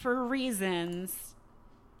 For reasons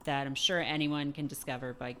that I'm sure anyone can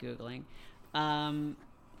discover by Googling.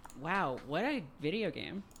 Wow, what a video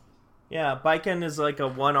game. Yeah, Baiken is like a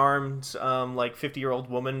one-armed, like 50-year-old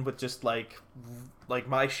woman with just like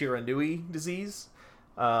Mai Shiranui disease,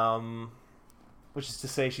 which is to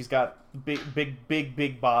say she's got big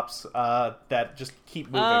bops that just keep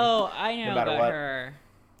moving. Oh, I know no matter about what. her.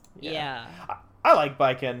 Yeah. I like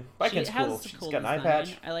Baiken. Baiken's cool. She's got an eye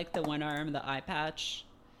patch. I like the one arm, the eye patch.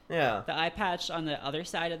 Yeah. The eye patch on the other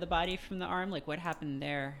side of the body from the arm. Like, what happened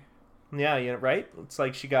there? Yeah, right? It's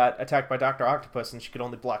like she got attacked by Dr. Octopus and she could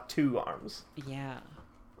only block 2 arms. Yeah.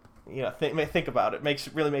 Yeah, think about it.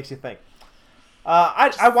 Really makes you think.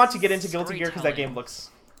 I want to get into Guilty Gear because that game looks...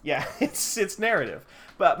 Yeah, it's narrative.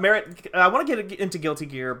 But Merritt, I want to get into Guilty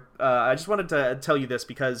Gear. I just wanted to tell you this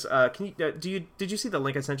because did you see the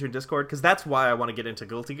link I sent you in Discord? Because that's why I want to get into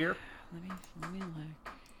Guilty Gear. Let me look.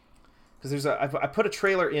 Because I put a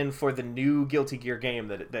trailer in for the new Guilty Gear game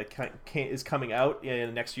that is coming out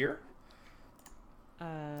in next year.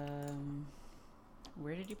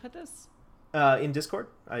 Where did you put this? In Discord.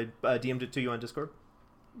 I DM'd it to you on Discord.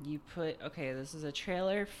 This is a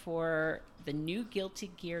trailer for the new Guilty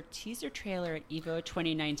Gear teaser trailer at EVO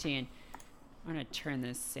 2019. I'm gonna turn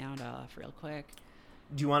this sound off real quick.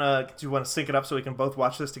 Do you want to sync it up so we can both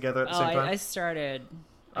watch this together at the same time? I started.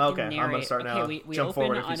 Okay, I'm gonna start now. We Jump open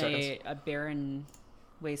forward a few on seconds. a barren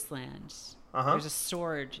wasteland. Uh-huh. There's a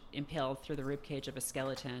sword impaled through the ribcage of a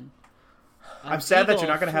skeleton. I'm sad that you're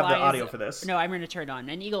not going to have the audio for this. No, I'm going to turn it on.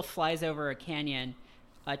 An eagle flies over a canyon.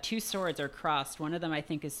 2 swords are crossed. One of them, I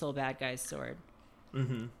think, is Soul Bad Guy's sword.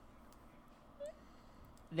 Mm-hmm.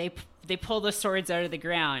 They pull the swords out of the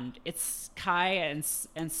ground. It's Kai and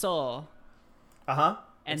Soul. Uh-huh.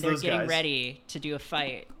 And they're getting ready to do a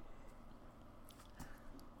fight.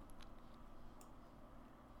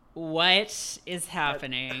 What is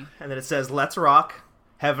happening? And then it says, "Let's rock,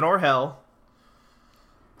 heaven or hell."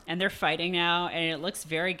 And they're fighting now, and it looks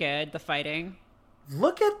very good, the fighting.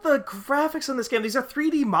 Look at the graphics on this game. These are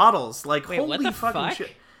 3D models. Like, wait, holy what the fucking fuck?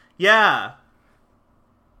 shit. Yeah.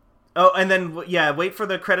 Oh, and then, wait for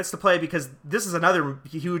the credits to play, because this is another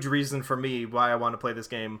huge reason for me why I want to play this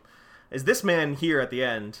game, is this man here at the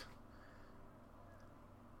end.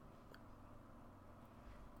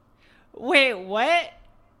 Wait, what?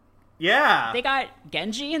 Yeah. They got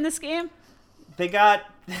Genji in this game? They got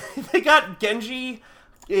Genji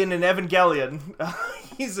in an Evangelion.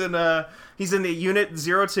 He's in the Unit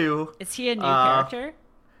 02. Is he a new character?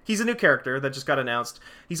 He's a new character that just got announced.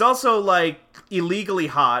 He's also, like, illegally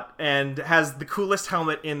hot and has the coolest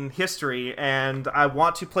helmet in history, and I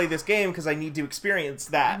want to play this game because I need to experience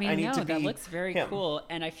that. I mean, that looks very cool,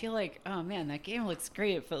 and I feel like, oh man, that game looks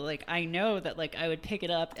great, but, like, I know that, like, I would pick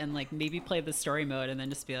it up and, like, maybe play the story mode and then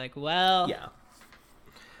just be like, well... Yeah.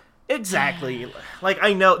 Exactly. Like,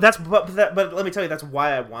 I know, but let me tell you, that's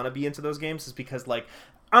why I want to be into those games, is because, like,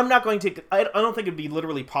 I'm not going to... I don't think it'd be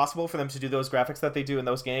literally possible for them to do those graphics that they do in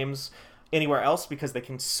those games anywhere else, because they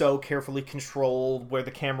can so carefully control where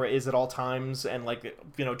the camera is at all times, and, like,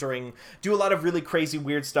 you know, do a lot of really crazy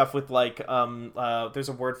weird stuff with, like, there's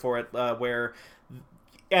a word for it, where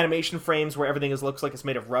animation frames where everything looks like it's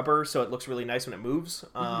made of rubber, so it looks really nice when it moves.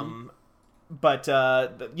 Mm-hmm. But,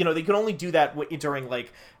 you know, they can only do that during,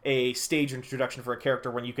 like, a stage introduction for a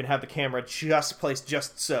character when you can have the camera just placed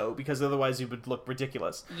just so, because otherwise it would look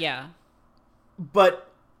ridiculous. Yeah.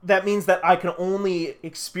 But that means that I can only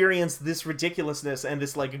experience this ridiculousness and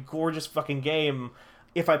this, like, gorgeous fucking game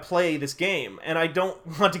if I play this game. And I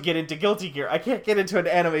don't want to get into Guilty Gear. I can't get into an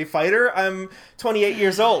anime fighter. I'm 28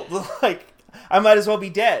 years old. Like... I might as well be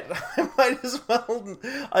dead. I might as well,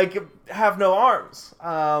 like, have no arms if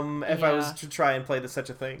I was to try and play such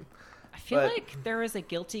a thing. I feel like there was a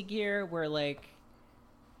Guilty Gear where, like,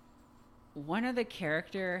 one of the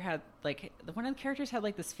characters had like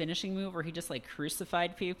this finishing move where he just like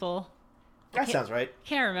crucified people. That sounds right.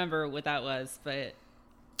 Can't remember what that was, but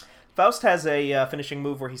Faust has a finishing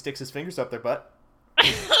move where he sticks his fingers up their butt.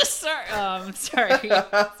 sorry, sorry,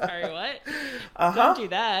 what? Don't do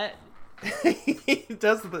that. He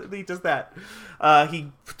does that.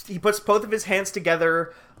 He puts both of his hands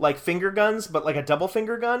together like finger guns, but like a double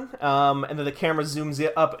finger gun. And then the camera zooms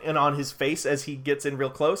it up and on his face as he gets in real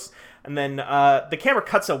close. And then the camera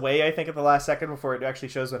cuts away, I think, at the last second before it actually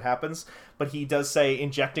shows what happens. But he does say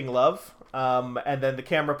 "injecting love," and then the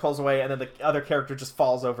camera pulls away, and then the other character just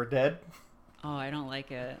falls over dead. Oh, I don't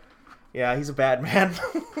like it. Yeah, he's a bad man.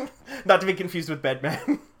 Not to be confused with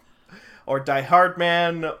Bedman. Or Die Hard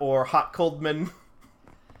Man, or Hot Cold Man,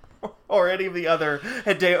 or any of the other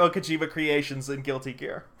Hideo Kojima creations in Guilty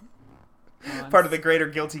Gear. Part of the greater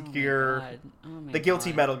Guilty Gear, the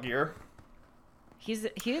Guilty Metal Gear. He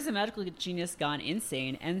is a medical genius gone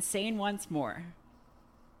insane, and sane once more.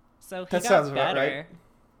 So he that got sounds better. About right.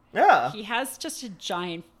 Yeah. He has just a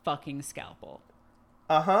giant fucking scalpel.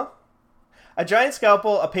 Uh-huh. A giant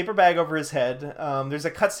scalpel, a paper bag over his head. There's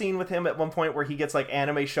a cutscene with him at one point where he gets like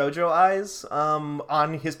anime shoujo eyes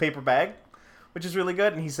on his paper bag, which is really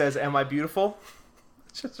good. And he says, "Am I beautiful?"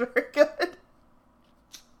 Which is very good.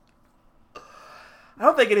 I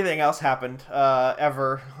don't think anything else happened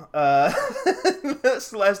ever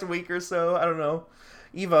this last week or so. I don't know.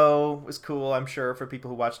 Evo was cool, I'm sure, for people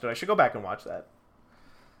who watched it. I should go back and watch that.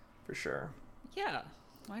 For sure. Yeah,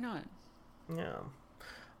 why not? Yeah.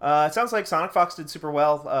 It sounds like Sonic Fox did super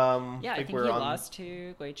well. I think he lost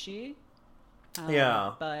to Goichi.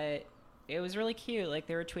 Yeah. But it was really cute. Like,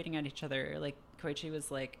 they were tweeting at each other. Like, Goichi was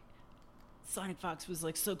like, Sonic Fox was,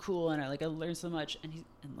 like, so cool, and I learned so much. And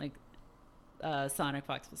Sonic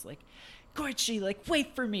Fox was like, Goichi, like,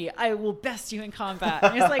 wait for me. I will best you in combat.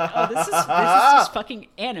 And it's like, oh, this is just fucking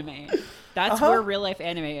anime. That's where real-life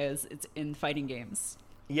anime is. It's in fighting games.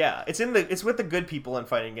 Yeah, it's with the good people in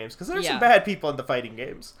fighting games, because there's some bad people in the fighting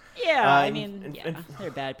games. Yeah, they're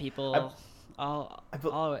bad people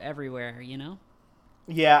all everywhere, you know?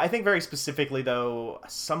 Yeah, I think very specifically, though,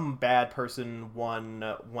 some bad person won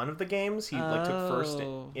one of the games. He took first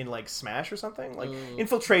in like Smash or something. Like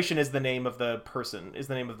Infiltration is the name of the person, is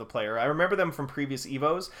the name of the player. I remember them from previous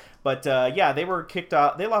Evos, but they were kicked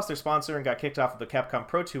off. They lost their sponsor and got kicked off of the Capcom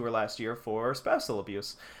Pro Tour last year for spousal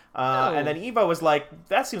abuse. And then Evo was like,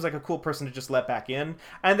 that seems like a cool person to just let back in.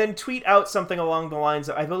 And then tweet out something along the lines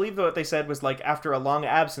of, I believe what they said was like, after a long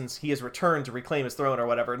absence, he has returned to reclaim his throne or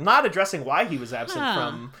whatever. Not addressing why he was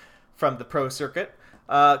absent from the pro circuit.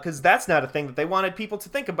 Because that's not a thing that they wanted people to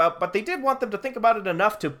think about. But they did want them to think about it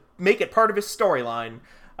enough to make it part of his storyline.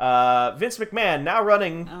 Vince McMahon now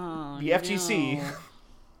running the FGC. No.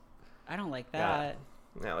 I don't like that.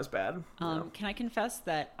 Yeah. That was bad. Can I confess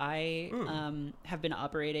that I have been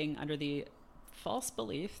operating under the false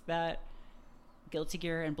belief that Guilty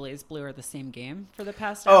Gear and BlazBlue are the same game for the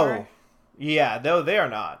past hour? Oh, yeah, no, they are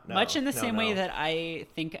not. No, much in the same way that I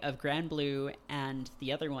think of Grand Blue and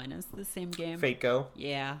the other one as the same game. Fate Go.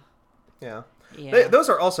 Yeah. Yeah. Those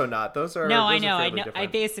are also not. Those are no. Those I know. Different. I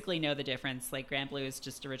basically know the difference. Like Grand Blue is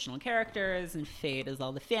just original characters, and Fate is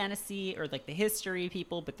all the fantasy or like the history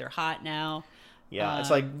people, but they're hot now. Yeah, it's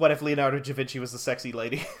like, what if Leonardo da Vinci was the sexy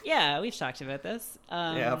lady? Yeah, we've talked about this.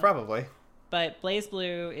 Yeah, probably. But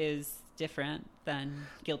BlazBlue is different than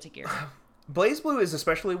Guilty Gear. BlazBlue is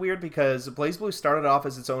especially weird because BlazBlue started off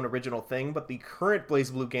as its own original thing, but the current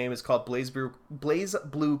BlazBlue game is called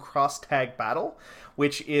BlazBlue Cross Tag Battle,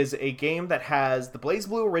 which is a game that has the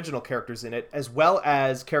BlazBlue original characters in it, as well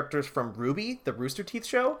as characters from RWBY, the Rooster Teeth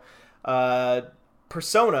show,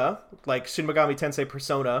 Persona, like Shin Megami Tensei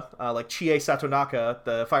Persona, like Chie Satonaka,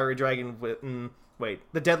 the fiery dragon with...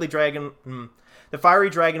 the deadly dragon... the fiery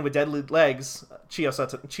dragon with deadly legs, Chie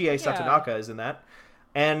Satonaka is in that.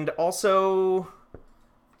 And also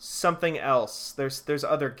something else. There's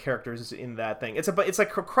other characters in that thing. It's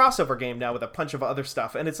like a crossover game now with a bunch of other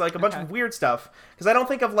stuff, and it's like a bunch of weird stuff. Because I don't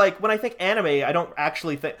think of like, when I think anime, I don't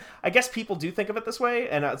actually think. I guess people do think of it this way,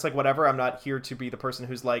 and it's like, whatever. I'm not here to be the person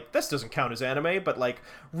who's like, this doesn't count as anime, but like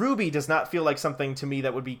RWBY does not feel like something to me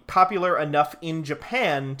that would be popular enough in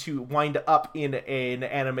Japan to wind up in an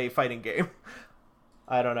anime fighting game.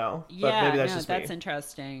 I don't know. But maybe that's just me. That's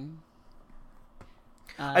interesting.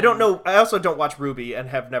 I don't know. I also don't watch RWBY and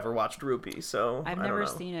have never watched RWBY, so I've never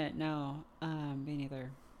seen it. No, me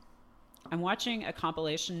neither. I'm watching a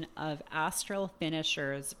compilation of Astral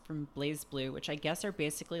Finishers from BlazBlue, which I guess are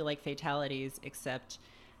basically like fatalities, except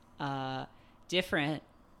different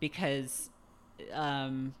because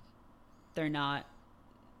they're not.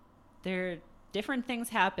 They're different things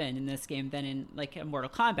happen in this game than in like a Mortal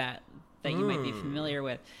Kombat that you might be familiar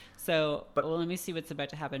with. So, let me see what's about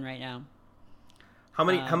to happen right now. How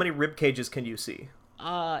many rib cages can you see?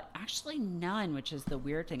 Actually none, which is the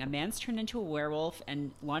weird thing. A man's turned into a werewolf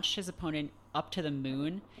and launched his opponent up to the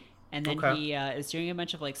moon, and then he is doing a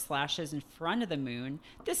bunch of like slashes in front of the moon.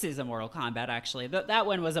 This is a Mortal Kombat, actually. That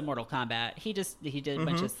one was a Mortal Kombat. He did a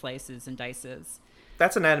bunch of slices and dices.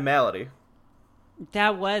 That's an animality.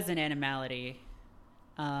 That was an animality.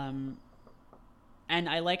 And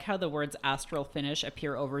I like how the words astral finish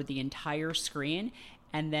appear over the entire screen,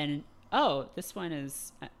 and then this one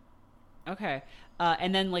is okay.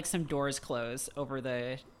 And then like some doors close over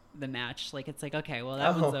the match. Like it's like, okay, well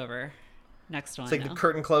that one's over. Next one. It's like the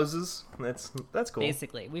curtain closes. That's cool.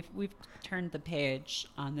 Basically, we've turned the page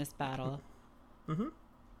on this battle. Mm-hmm.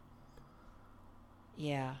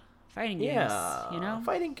 Yeah, fighting games. Yeah, you know,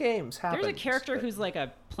 fighting games happen. There's a character who's like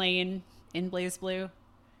a plane in BlazBlue.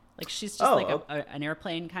 Like she's just an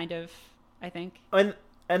airplane kind of, I think.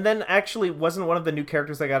 And then actually wasn't one of the new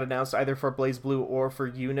characters that got announced either for BlazBlue or for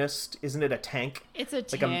Unist? Isn't it a tank? It's a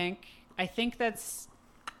tank. I think that's.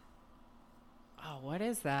 Oh, what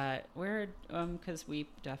is that? Where? Because we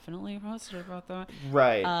definitely posted about that.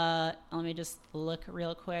 Right. Let me just look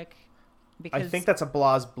real quick. Because I think that's a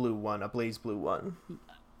BlazBlue one.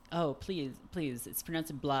 Oh, please! It's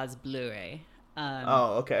pronounced BlazBlue.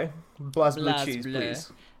 Okay. BlazBlue cheese,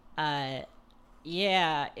 please.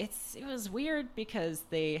 Yeah, it was weird because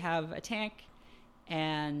they have a tank,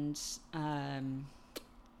 and why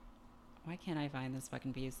can't I find this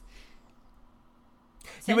fucking piece?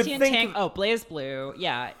 Sentient tank. Oh, BlazBlue.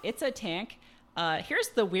 Yeah, it's a tank. Here's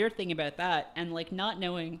the weird thing about that, and like not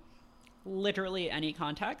knowing literally any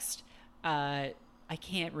context, I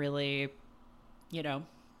can't really,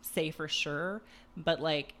 say for sure, but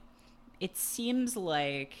like it seems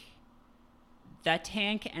like that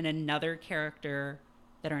tank and another character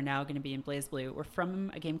that are now going to be in BlazBlue were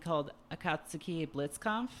from a game called Akatsuki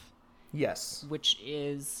Blitzkampf. Yes. Which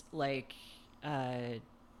is like vague,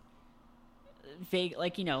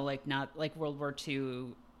 like, like not like World War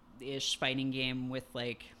II-ish fighting game with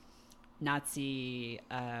like Nazi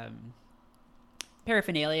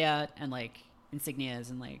paraphernalia and like insignias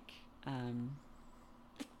and like,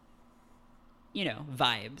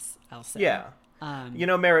 vibes, I'll say. Yeah.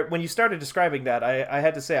 Merritt, when you started describing that, I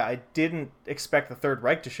had to say I didn't expect the Third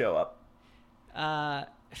Reich to show up.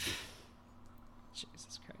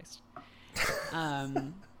 Jesus Christ.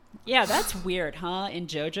 Yeah, that's weird, huh? In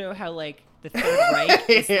JoJo, how like the Third Reich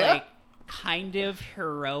is like kind of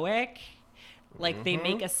heroic. Like they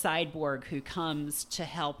make a cyborg who comes to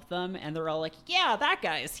help them, and they're all like, "Yeah, that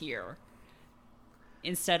guy's here,"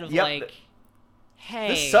 instead of like, "Hey,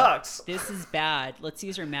 this sucks. This is bad. Let's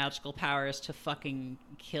use our magical powers to fucking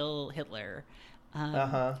kill Hitler."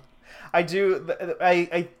 I do.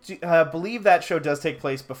 I believe that show does take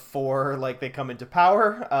place before like they come into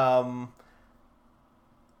power.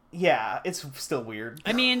 Yeah, it's still weird.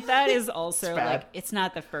 I mean, that is also like it's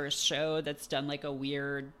not the first show that's done like a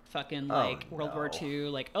weird fucking like World War II.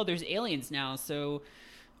 Like, there's aliens now, so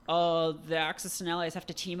the Axis and Allies have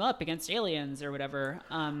to team up against aliens or whatever.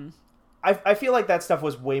 I feel like that stuff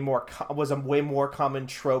was a way more common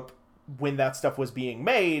trope when that stuff was being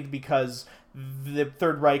made because the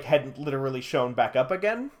Third Reich hadn't literally shown back up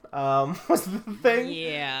again. Was the thing?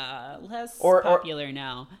 Yeah, less popular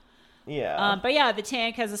now. Yeah. But yeah, the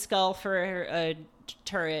tank has a skull for a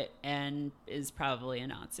turret and is probably a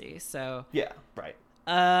Nazi. So yeah, right.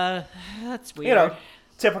 That's weird.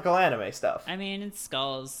 Typical anime stuff. I mean, it's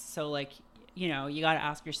skulls. So like, you got to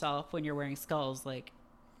ask yourself when you're wearing skulls, like,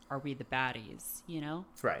 are we the baddies?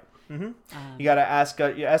 Right. Mm-hmm. You gotta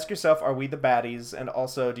ask yourself, are we the baddies? And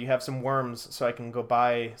also, do you have some worms so I can go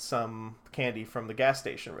buy some candy from the gas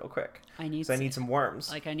station real quick? I need some worms.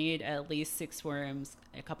 Like, I need at least 6 worms,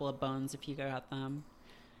 a couple of bones if you got them.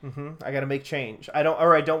 I gotta make change. I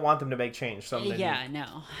don't want them to make change. So no,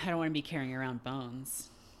 I don't want to be carrying around bones.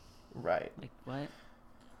 Right. Like what?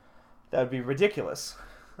 That would be ridiculous.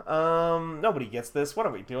 Nobody gets this. What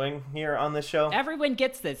are we doing here on this show? Everyone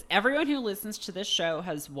gets this. Everyone who listens to this show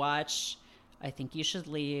has watched I Think You Should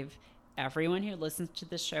Leave. Everyone who listens to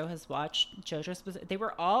this show has watched JoJo's Bizarre. They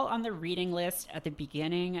were all on the reading list at the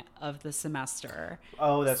beginning of the semester.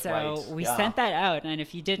 Oh, that's right. So we sent that out, and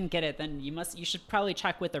if you didn't get it, then you should probably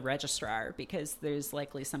check with the registrar because there's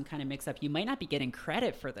likely some kind of mix-up. You might not be getting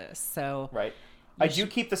credit for this. So right. I do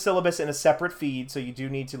keep the syllabus in a separate feed, so you do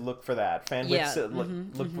need to look for that. Look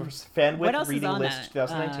for Fanwith Reading List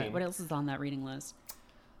 2019. What else is on that reading list?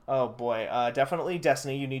 Oh boy, definitely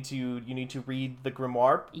Destiny. You need to read the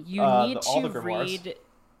grimoire. You need to read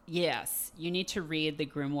Yes, you need to read the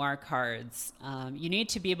grimoire cards. You need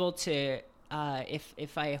to be able to,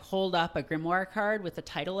 if I hold up a grimoire card with the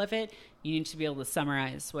title of it, you need to be able to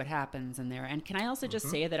summarize what happens in there. And can I also just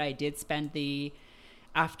say that I did spend the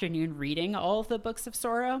afternoon reading all of the Books of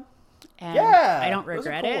Sorrow, and I don't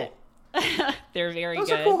regret it. They're very those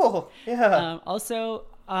good. Are cool. Yeah. Also,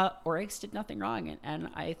 Oryx did nothing wrong, and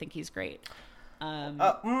I think he's great.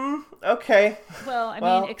 Okay. Well, I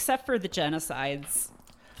mean, except for the genocides.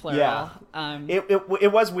 Plural. Yeah.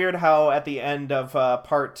 It was weird how at the end of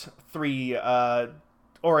part 3,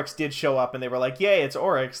 Oryx did show up, and they were like, "Yay, it's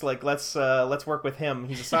Oryx! Like, let's work with him.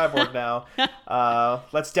 He's a cyborg now.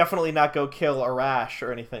 Let's definitely not go kill Arash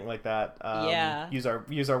or anything like that. Yeah. Use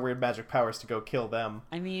our weird magic powers to go kill them."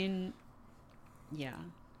 I mean, yeah.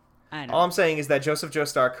 I know. All I'm saying is that Joseph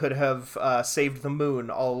Joestar could have saved the moon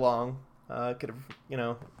all along. Could have,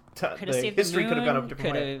 could have saved history the moon, could have gone a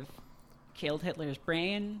different way. Could have killed Hitler's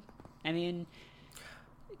brain. I mean,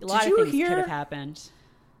 a lot of things could have happened.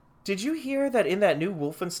 Did you hear that in that new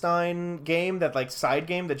Wolfenstein game, that like side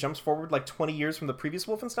game that jumps forward like 20 years from the previous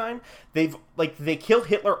Wolfenstein, they kill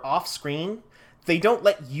Hitler off screen. They don't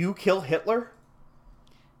let you kill Hitler.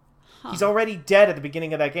 Huh. He's already dead at the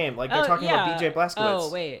beginning of that game. Like they're talking about BJ Blazkowicz. Oh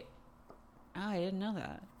wait, I didn't know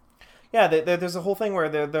that. Yeah, there's a whole thing where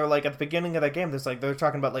they're like at the beginning of that game. There's like they're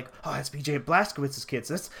talking about like, oh, that's BJ Blazkowicz's kids.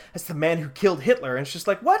 That's the man who killed Hitler, and it's just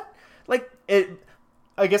like what? Like it.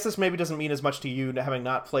 I guess this maybe doesn't mean as much to you having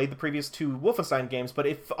not played the previous 2 Wolfenstein games, but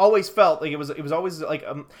it always felt like it was always like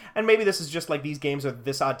and maybe this is just like these games are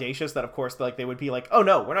this audacious that of course like they would be like, oh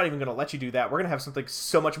no, we're not even going to let you do that. We're going to have something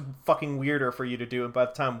so much fucking weirder for you to do, and by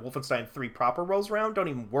the time Wolfenstein 3 proper rolls around, don't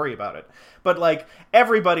even worry about it. But like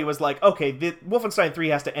everybody was like, okay, the Wolfenstein 3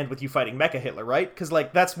 has to end with you fighting Mecha Hitler, right? Because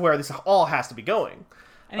like that's where this all has to be going.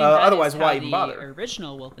 I mean, otherwise, why even bother? The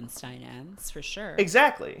original Wolfenstein ends for sure.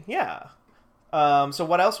 Exactly. Yeah. So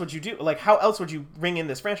what else would you do? Like, how else would you bring in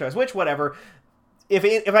this franchise? Which, whatever.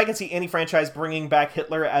 If I can see any franchise bringing back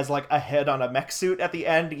Hitler as, like, a head on a mech suit at the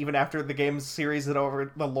end, even after the game's series the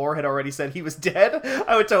lore had already said he was dead,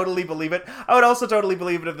 I would totally believe it. I would also totally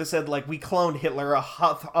believe it if they said, like, we cloned Hitler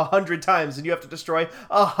 100 times, and you have to destroy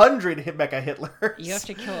 100 Mecha Hitlers. You have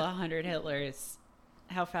to kill 100 Hitlers.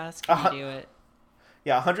 How fast can you do it?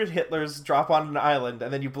 Yeah, 100 Hitlers drop on an island,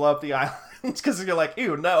 and then you blow up the island, because you're like,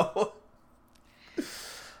 ew, no.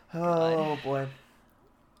 Oh boy.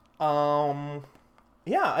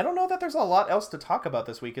 Yeah, I don't know that there's a lot else to talk about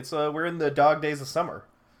this week. It's we're in the dog days of summer.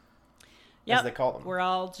 Yep, as they call them. We're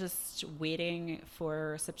all just waiting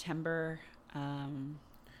for September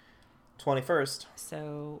 21st.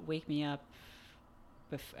 So wake me up.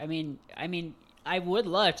 I mean, I would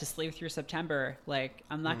love to sleep through September. Like,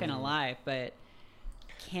 I'm not gonna lie, but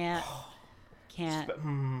can't.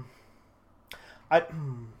 I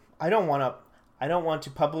don't want to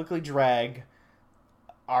publicly drag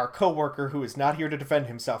our coworker who is not here to defend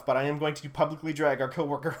himself, but I am going to publicly drag our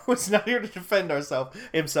coworker who is not here to defend himself.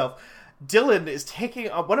 Dylan is taking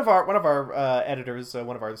one of our editors,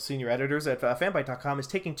 one of our senior editors at fanbyte.com is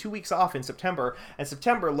taking 2 weeks off in September, and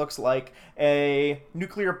September looks like a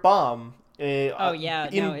nuclear bomb. Built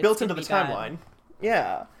into the timeline.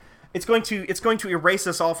 Yeah. It's going to erase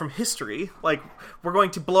us all from history. Like, we're going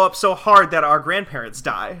to blow up so hard that our grandparents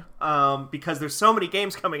die. Because there's so many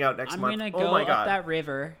games coming out next month. I'm gonna go up that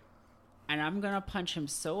river, and I'm gonna punch him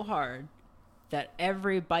so hard that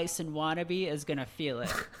every Bison wannabe is gonna feel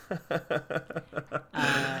it.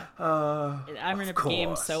 I'm gonna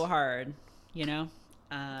game so hard, yeah.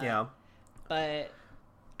 But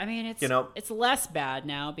I mean, it's less bad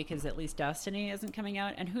now because at least Destiny isn't coming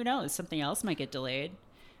out, and who knows, something else might get delayed.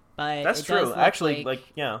 But that's true. Actually,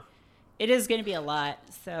 yeah. It is going to be a lot.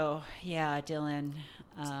 So, yeah, Dylan.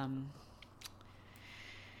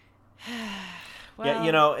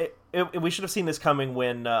 Well, we should have seen this coming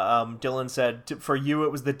when Dylan said, for you,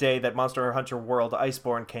 it was the day that Monster Hunter World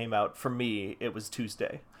Iceborne came out. For me, it was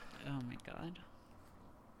Tuesday. Oh, my God.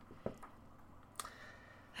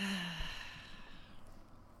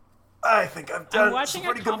 I think I've done I'm watching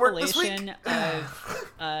some pretty a good work this week. compilation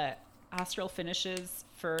of Astral finishes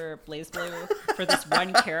for BlazBlue for this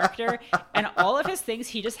one character, and all of his things,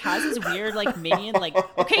 he just has his weird like minion, like,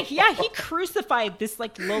 okay, yeah, he crucified this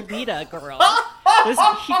like Lolita girl.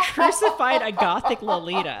 He crucified a gothic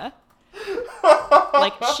Lolita.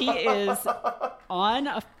 Like, she is on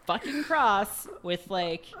a fucking cross with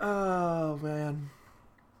like, oh man.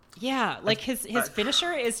 Yeah, like his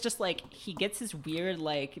finisher is just like, he gets his weird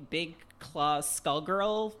like big claw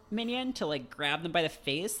Skullgirl minion to like grab them by the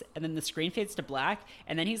face, and then the screen fades to black,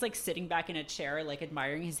 and then he's like sitting back in a chair like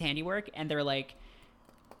admiring his handiwork, and they're like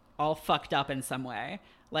all fucked up in some way.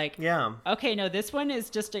 Like, yeah. Okay, no, this one is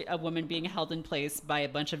just a woman being held in place by a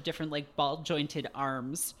bunch of different like ball jointed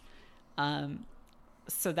arms.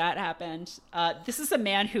 So that happened. This is a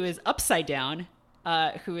man who is upside down,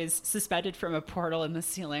 who is suspended from a portal in the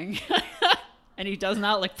ceiling, and he does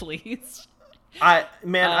not look pleased. Wow.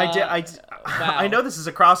 Wow. I know this is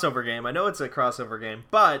a crossover game. I know it's a crossover game,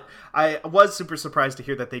 but I was super surprised to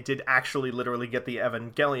hear that they did actually literally get the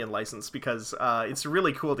Evangelion license, because it's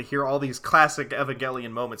really cool to hear all these classic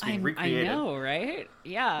Evangelion moments being recreated. I know, right?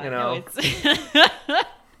 Yeah. You know, no, it's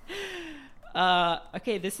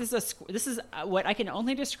okay. This is what I can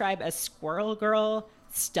only describe as Squirrel Girl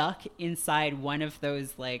stuck inside one of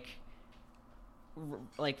those like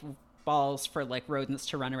balls for like rodents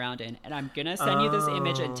to run around in, and I'm gonna send you this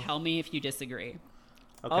image and tell me if you disagree.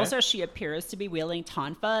 Okay. Also, she appears to be wielding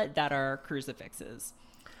tonfa that are crucifixes.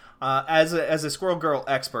 As a Squirrel Girl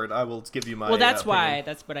expert, I will give you my that's opinion. why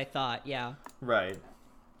that's what I thought. Yeah, right.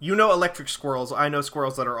 You know electric squirrels. I know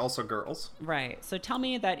squirrels that are also girls. Right. So tell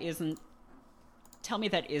me that isn't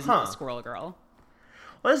a Squirrel Girl.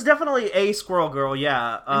 Well, it's definitely a Squirrel Girl.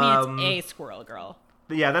 Yeah. I mean, it's a Squirrel Girl.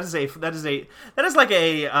 Yeah, that's a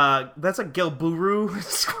Gilburu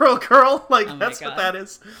Squirrel Girl. Like, that's what that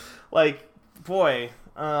is. Like, boy,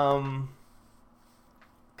 because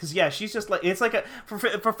yeah, she's just like, it's like a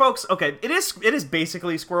for folks. Okay, it is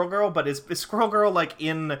basically Squirrel Girl, but is Squirrel Girl like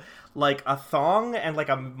in like a thong and like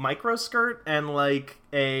a micro skirt and like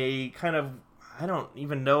a kind of, I don't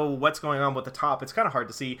even know what's going on with the top. It's kind of hard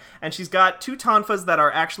to see. And she's got two tonfas that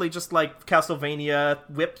are actually just like Castlevania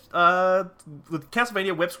whips, with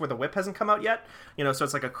Castlevania whips where the whip hasn't come out yet. You know, so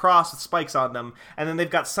it's like a cross with spikes on them. And then they've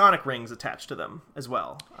got Sonic rings attached to them as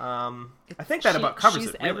well. I think that about covers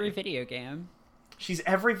it, really. She's every video game. She's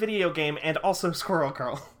every video game and also Squirrel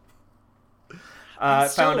Girl.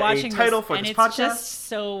 Found a title for this podcast. Just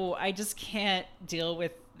so, I just can't deal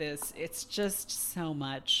with this. It's just so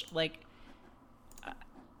much. Like,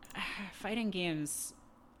 fighting games,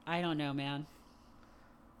 I don't know, man.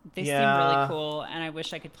 They seem really cool, and I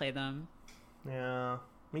wish I could play them. Yeah,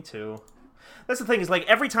 me too. That's the thing, is like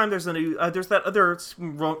every time there's a new, there's that other,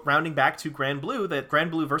 rounding back to Grand Blue, that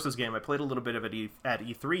Grand Blue Versus game. I played a little bit of it at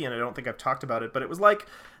E3, and I don't think I've talked about it, but it was like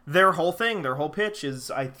their whole thing, their whole pitch is,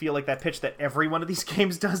 I feel like that pitch that every one of these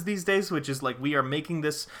games does these days, which is like, we are making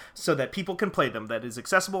this so that people can play them, that is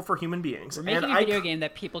accessible for human beings. We're making a video game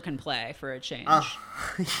that people can play for a change.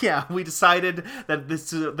 Yeah, we decided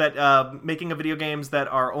that making a video games that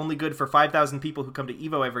are only good for 5,000 people who come to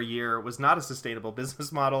EVO every year was not a sustainable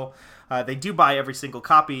business model. They do buy every single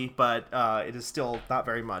copy, but it is still not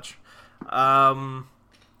very much.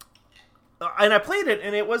 And I played it,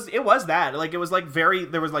 and it was that, like, it was like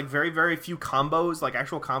there was like very, very few combos, like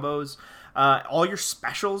actual combos. All your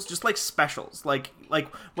specials, just like specials, like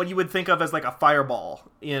what you would think of as like a fireball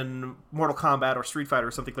in Mortal Kombat or Street Fighter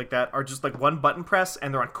or something like that, are just like one button press,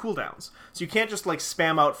 and they're on cooldowns. So you can't just like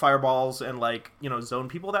spam out fireballs and like, you know, zone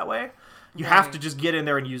people that way. You have to just get in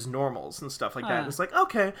there and use normals and stuff like that. And it's like,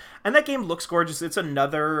 okay. And that game looks gorgeous. It's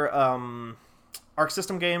another Arc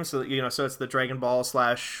System game, so you know, so it's the Dragon Ball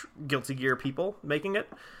 / Guilty Gear people making it.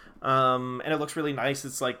 And it looks really nice.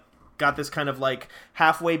 It's like got this kind of like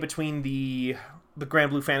halfway between the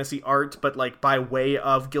Grand Blue Fantasy art, but like by way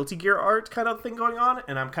of Guilty Gear art kind of thing going on,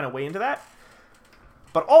 and I'm kind of way into that.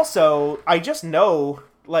 But also, I just know,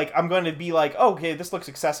 like, I'm going to be like, oh, okay, this looks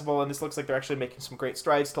accessible, and this looks like they're actually making some great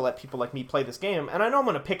strides to let people like me play this game. And I know I'm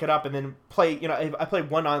going to pick it up and then play, you know, I play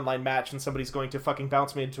one online match, and somebody's going to fucking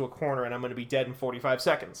bounce me into a corner, and I'm going to be dead in 45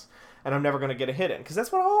 seconds. And I'm never going to get a hit in, because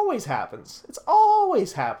that's what always happens. It's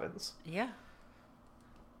always happens. Yeah.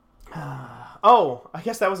 Oh, I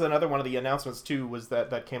guess that was another one of the announcements, too, was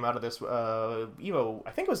that came out of this EVO.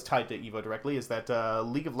 I think it was tied to EVO directly, is that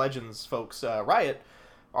League of Legends folks, Riot,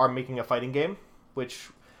 are making a fighting game, which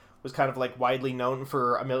was kind of like widely known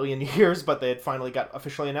for a million years, but they had finally got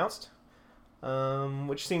officially announced.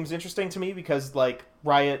 Which seems interesting to me, because like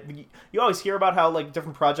Riot, you always hear about how like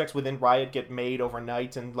different projects within Riot get made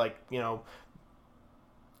overnight and like, you know,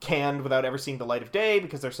 canned without ever seeing the light of day,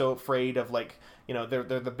 because they're so afraid of like, you know, they're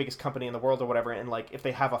the biggest company in the world or whatever, and like if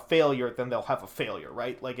they have a failure, then they'll have a failure,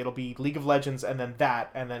 right? Like it'll be League of Legends and then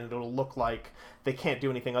it'll look like they can't do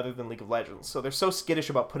anything other than League of Legends. So they're so skittish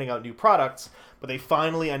about putting out new products, but they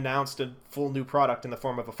finally announced a full new product in the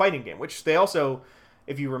form of a fighting game, which they also,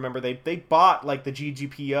 if you remember, they bought like the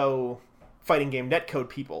GGPO fighting game netcode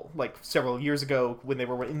people like several years ago when they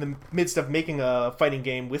were in the midst of making a fighting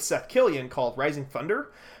game with Seth Killian called Rising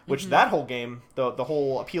Thunder, which that whole game, the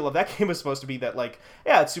whole appeal of that game was supposed to be that like,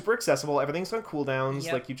 yeah, it's super accessible, everything's on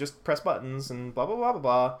cooldowns, like you just press buttons and blah blah blah blah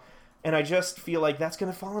blah. And I just feel like that's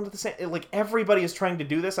going to fall into the same... Like, everybody is trying to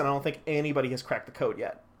do this, and I don't think anybody has cracked the code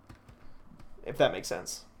yet. If that makes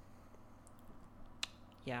sense.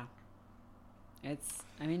 Yeah. I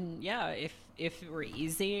mean, yeah, if it were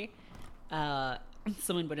easy,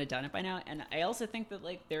 someone would have done it by now. And I also think that,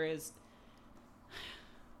 like, there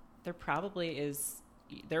are probably,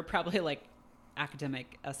 like,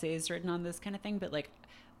 academic essays written on this kind of thing, but, like,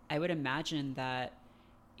 I would imagine that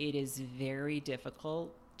it is very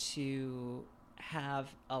difficult to have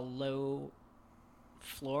a low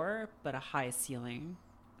floor but a high ceiling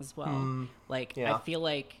as well. I feel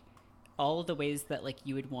like all of the ways that, like,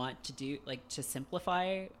 you would want to do, like, to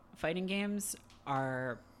simplify fighting games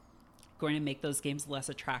are going to make those games less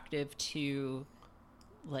attractive to,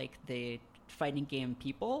 like, the fighting game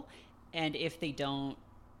people. And if they don't,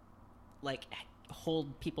 like,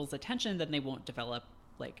 hold people's attention, then they won't develop,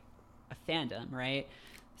 like, a fandom, right?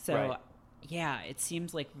 So right. Yeah, it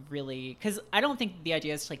seems like really, because I don't think the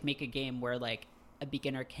idea is to, like, make a game where, like, a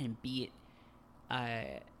beginner can beat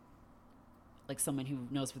like someone who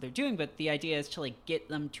knows what they're doing, but the idea is to, like, get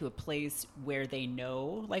them to a place where they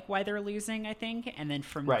know, like, why they're losing, I think, and then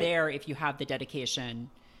from there, if you have the dedication,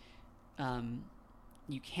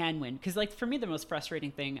 you can win. Because, like, for me, the most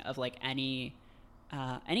frustrating thing of, like, any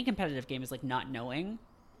competitive game is, like, not knowing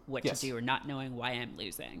what to do or not knowing why I'm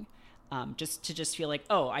losing. Just feel like,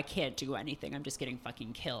 oh, I can't do anything, I'm just getting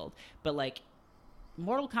fucking killed. But, like,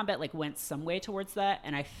 Mortal Kombat, like, went some way towards that,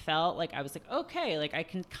 and I felt like I was like, okay, like, I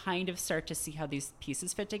can kind of start to see how these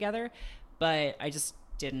pieces fit together, but I just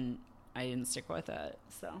didn't stick with it.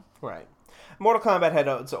 So right. Mortal Kombat had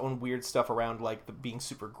its own weird stuff around, like, being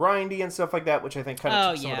super grindy and stuff like that, which I think kind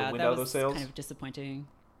of took some of the wind out of those sails. Kind of disappointing.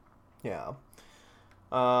 Yeah.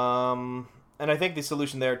 And I think the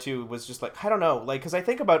solution there, too, was just, like, I don't know, like, because I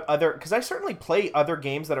think about because I certainly play other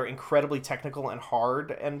games that are incredibly technical and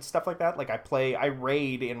hard and stuff like that. Like, I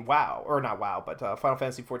raid in WoW, or not WoW, but Final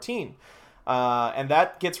Fantasy XIV. And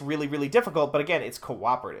that gets really, really difficult, but again, it's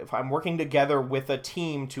cooperative. I'm working together with a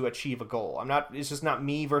team to achieve a goal. It's just not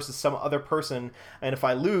me versus some other person, and if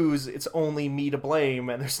I lose, it's only me to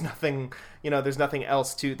blame, and there's nothing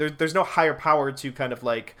else to, there's no higher power to kind of,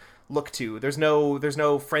 like, look to. There's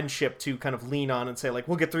no friendship to kind of lean on and say, like,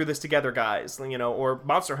 we'll get through this together, guys. Or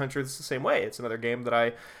Monster Hunter is the same way. It's another game that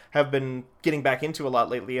I have been getting back into a lot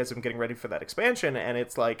lately as I'm getting ready for that expansion, and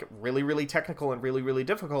it's, like, really, really technical and really, really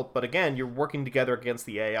difficult, but again, you're working together against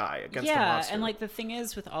the AI, against the monster. And, like, the thing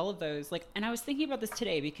is with all of those, like, and I was thinking about this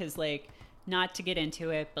today because, like, not to get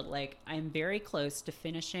into it, but, like, I'm very close to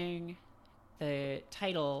finishing the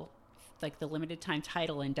title, like, the limited time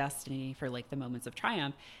title in Destiny for, like, the Moments of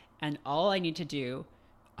Triumph. And all I need to do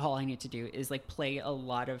is, like, play a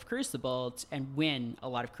lot of Crucible and win a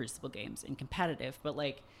lot of Crucible games in competitive. But,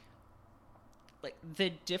 like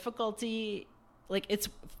the difficulty, like, it's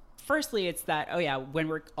that, oh yeah, when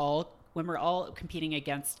we're all competing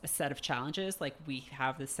against a set of challenges, like, we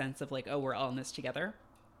have this sense of, like, oh, we're all in this together.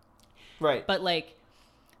 Right. But, like,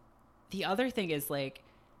 the other thing is, like,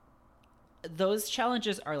 those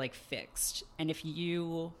challenges are, like, fixed. And if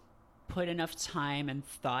you put enough time and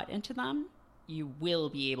thought into them, you will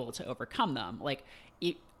be able to overcome them. Like,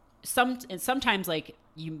 sometimes, like,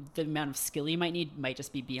 the amount of skill you might need might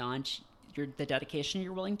just be beyond the dedication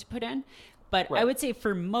you're willing to put in. But I would say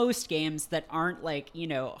for most games that aren't, like,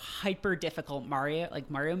 hyper difficult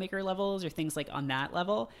Mario Maker levels or things like on that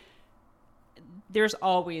level, there's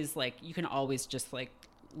always, like, you can always just, like,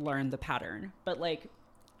 learn the pattern. But, like,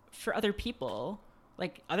 for other people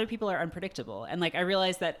are unpredictable. And, like, I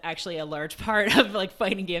realize that actually a large part of, like,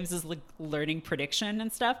 fighting games is, like, learning prediction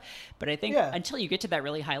and stuff. But I think until you get to that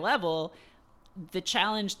really high level, the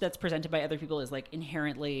challenge that's presented by other people is, like,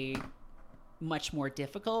 inherently much more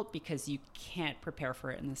difficult because you can't prepare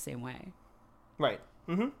for it in the same way. Right.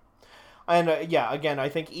 Mm-hmm. And again, I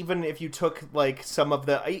think even if you took, like,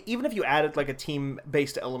 even if you added, like, a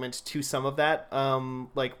team-based element to some of that,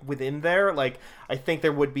 like, within there, like, I think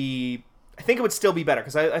it would still be better,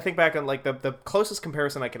 because I think back on, like, the closest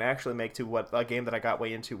comparison I can actually make to what a game that I got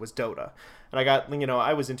way into was Dota. And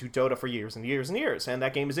I was into Dota for years and years and years, and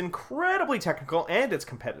that game is incredibly technical and it's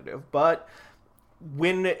competitive, but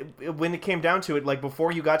when it came down to it, like,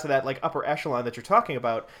 before you got to that, like, upper echelon that you're talking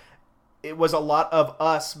about, it was a lot of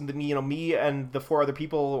us, me and the 4 other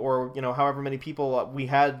people, or, however many people we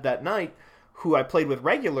had that night, who I played with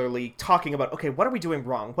regularly talking about, okay, what are we doing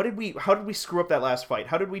wrong? How did we screw up that last fight?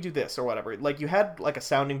 How did we do this or whatever? Like, you had like a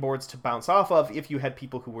sounding boards to bounce off of if you had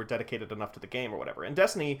people who were dedicated enough to the game or whatever. And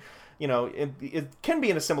Destiny, you know, it can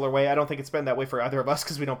be in a similar way. I don't think it's been that way for either of us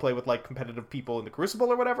because we don't play with like competitive people in the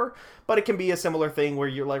Crucible or whatever, but it can be a similar thing where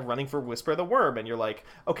you're like running for Whisper of the Worm and you're like,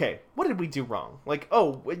 okay, what did we do wrong? Like,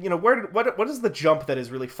 oh, you know, what is the jump that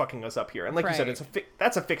is really fucking us up here? And like you said,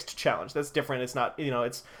 that's a fixed challenge. That's different. It's not, you know,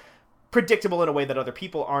 it's predictable in a way that other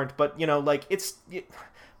people aren't, but you know, like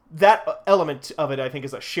that element of it I think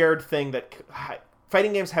is a shared thing that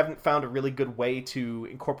fighting games haven't found a really good way to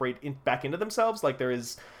incorporate back into themselves. Like there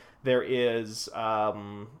is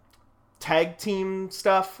tag team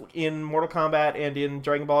stuff in Mortal Kombat and in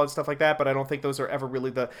Dragon Ball and stuff like that, but I don't think those are ever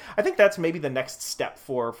really I think that's maybe the next step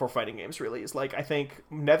for fighting games, really, is like, I think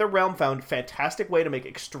NetherRealm found a fantastic way to make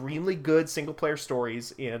extremely good single player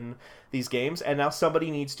stories in these games, and now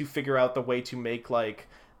somebody needs to figure out the way to make like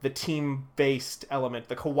the team-based element,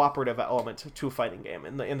 the cooperative element to a fighting game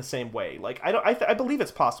in the same way. Like, I believe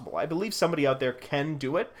it's possible. I believe somebody out there can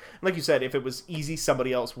do it. And like you said, if it was easy,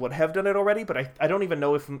 somebody else would have done it already, but I don't even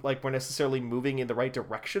know if like we're necessarily moving in the right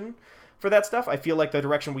direction for that stuff. I feel like the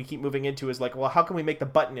direction we keep moving into is like, well, how can we make the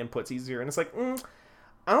button inputs easier? And it's like,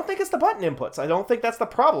 I don't think it's the button inputs. I don't think that's the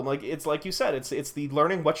problem. Like, it's like you said, it's the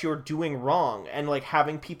learning what you're doing wrong and like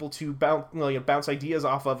having people to bounce ideas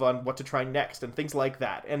off of on what to try next and things like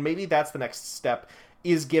that. And maybe that's the next step,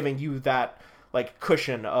 is giving you that like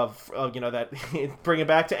cushion of you know, that bring it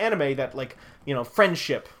back to anime, that like, you know,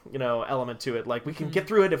 friendship, you know, element to it. Like, we can get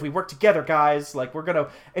through it if we work together, guys. Like, we're gonna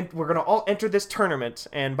all enter this tournament,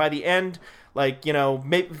 and by the end, like, you know,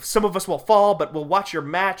 maybe some of us will fall, but we'll watch your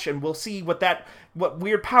match and we'll see what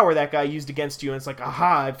weird power that guy used against you. And it's like,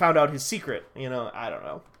 aha, I found out his secret. You know, I don't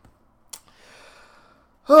know.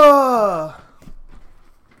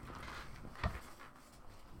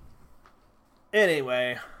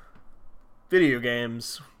 Anyway, video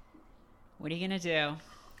games. What are you gonna do?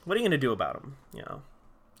 What are you gonna do about them? You know,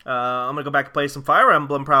 I'm gonna go back and play some Fire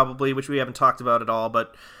Emblem probably, which we haven't talked about at all.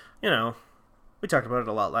 But you know, we talked about it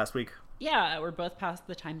a lot last week. Yeah, we're both past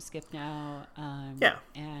the time skip now. Yeah,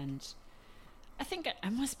 and I think I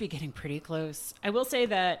must be getting pretty close. I will say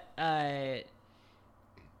that the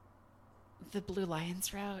Blue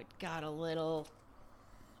Lions route got a little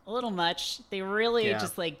much. They really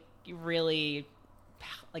just like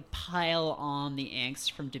pile on the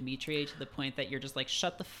angst from Dimitri to the point that you're just like,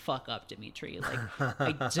 shut the fuck up, Dimitri. Like,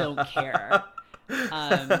 I don't care.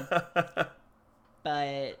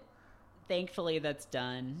 But thankfully that's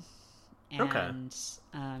done. And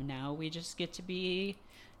now we just get to be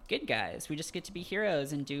good guys. We just get to be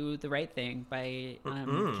heroes and do the right thing by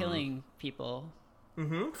killing people.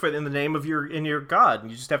 For in the name of your god,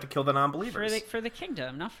 you just have to kill the non-believers. For the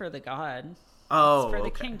kingdom, not for the god. Oh, it's for the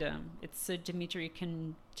kingdom. It's so Dimitri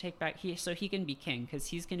can take back so he can be king, because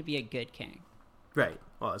he's going to be a good king. Right.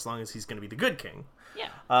 Well, as long as he's going to be the good king.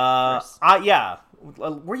 Yeah. Yeah.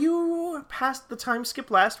 Were you past the time skip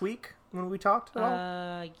last week when we talked at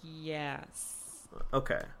all? Yes.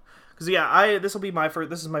 Okay. Because this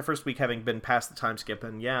is my first week having been past the time skip,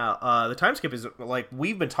 and the time skip is like,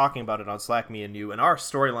 we've been talking about it on Slack, me and you, and our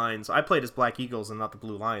storylines. I played as Black Eagles and not the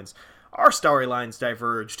Blue Lions. Our storylines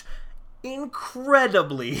diverged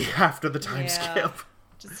incredibly after the time skip.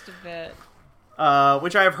 Just a bit.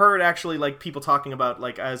 Which I've heard actually, like, people talking about,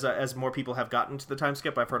 like, as more people have gotten to the time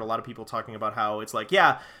skip, I've heard a lot of people talking about how it's like,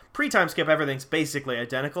 yeah, pre-time skip everything's basically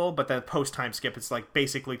identical, but then post-time skip it's like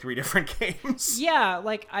basically 3 different games. Yeah,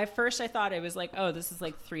 like, I thought it was like, oh, this is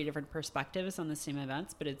like 3 different perspectives on the same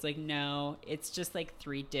events, but it's like, no, it's just like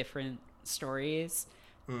 3 different stories,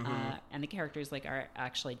 and the characters like are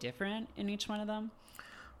actually different in each one of them.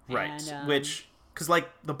 Right, which, because like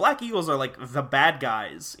the Black Eagles are like the bad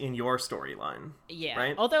guys in your storyline. Yeah,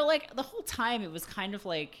 right. Although like the whole time it was kind of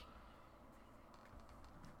like,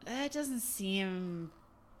 it doesn't seem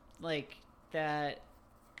like that.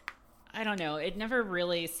 I don't know. It never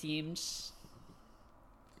really seemed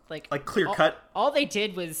like clear cut. All they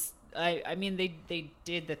did was, I mean, they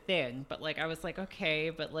did the thing, but like I was like, okay,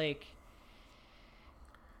 but like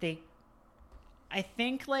I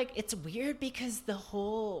think like it's weird because the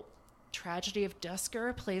whole tragedy of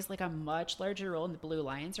Duskur plays like a much larger role in the Blue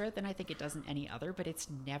Lions route than I think it does in any other, but it's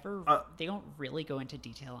never they don't really go into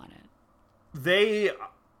detail on it. They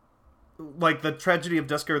like the tragedy of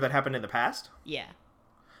Duskur that happened in the past? Yeah.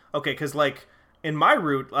 Okay, because like in my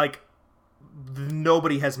route, like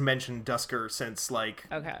nobody has mentioned Dusker since, like,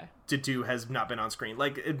 okay, Dedue has not been on screen.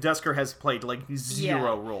 Like, Dusker has played, like,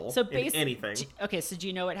 zero role in anything. Okay, so do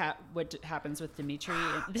you know what happens with Dimitri?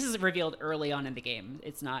 This is revealed early on in the game.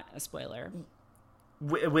 It's not a spoiler.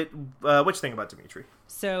 Which thing about Dimitri?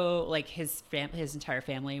 So, like, his entire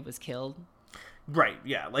family was killed. Right,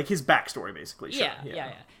 yeah. Like, his backstory, basically. Sure.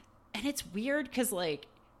 Yeah. And it's weird because, like,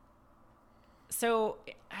 so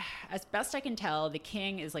as best I can tell, the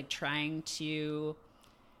king is, like, trying to,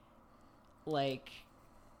 like,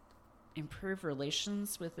 improve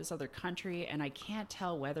relations with this other country, and I can't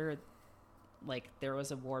tell whether, like, there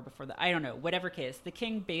was a war before that. I don't know. Whatever case, the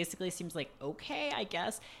king basically seems like okay, I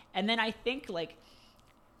guess. And then I think, like,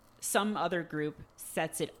 some other group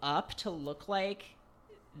sets it up to look like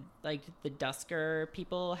the Dusker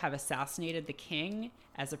people have assassinated the king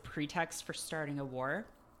as a pretext for starting a war.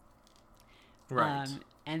 Right.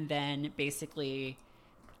 And then basically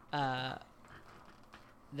the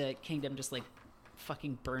kingdom just, like,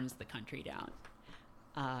 fucking burns the country down.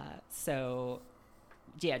 So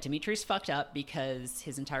yeah, Dimitri's fucked up because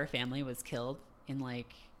his entire family was killed in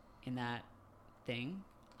that thing.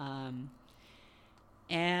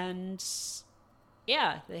 And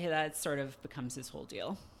yeah, that sort of becomes his whole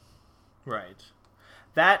deal. Right.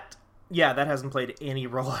 That hasn't played any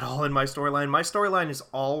role at all in my storyline. My storyline is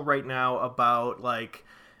all right now about, like,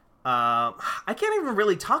 I can't even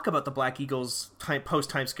really talk about the Black Eagles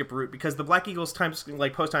post-time skip route, because the Black Eagles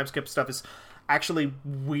post-time skip stuff is actually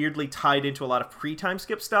weirdly tied into a lot of pre-time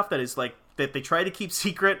skip stuff that is, like, that they try to keep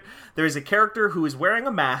secret. There is a character who is wearing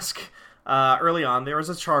a mask early on. There was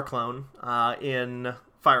a Char clone in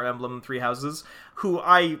Fire Emblem Three Houses who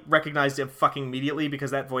I recognized him fucking immediately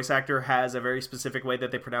because that voice actor has a very specific way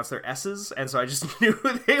that they pronounce their S's, and so I just knew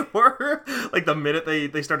who they were, like, the minute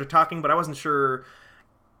they started talking, but I wasn't sure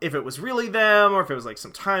if it was really them or if it was, like,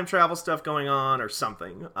 some time travel stuff going on or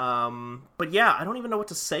something. But yeah, I don't even know what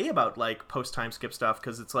to say about, like, post-time skip stuff,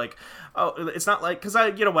 because it's like, oh, it's not like, because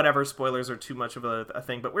whatever, spoilers are too much of a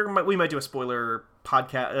thing, but we might do a spoiler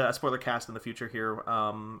podcast, a spoiler cast in the future here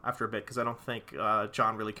after a bit, because I don't think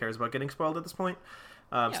John really cares about getting spoiled at this point.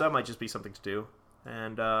 So that might just be something to do.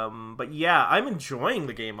 And but yeah, I'm enjoying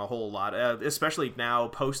the game a whole lot, especially now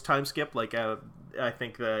post time skip. Like, I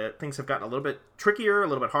think things have gotten a little bit trickier, a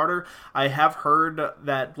little bit harder. I have heard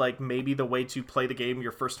that, like, maybe the way to play the game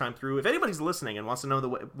your first time through, if anybody's listening and wants to know the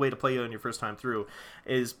way to play it on your first time through,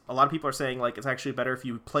 is a lot of people are saying, like, it's actually better if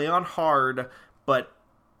you play on hard but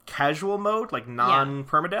casual mode, like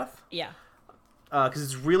non-permadeath. Yeah. Because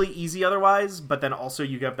it's really easy otherwise, but then also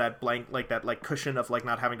you have that cushion of, like,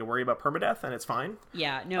 not having to worry about permadeath, and it's fine.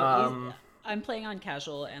 Yeah, no, I'm playing on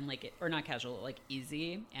casual and, like, or not casual, like,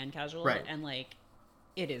 easy and casual, right. And, like,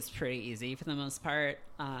 it is pretty easy for the most part.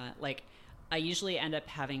 Like, I usually end up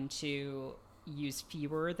having to use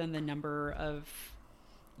fewer than the number of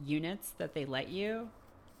units that they let you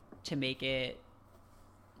to make it,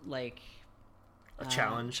 like,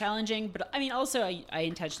 challenging, but I mean, also I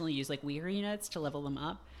intentionally use, like, weaker units to level them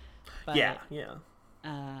up. But, yeah.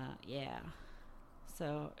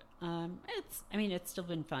 So it's still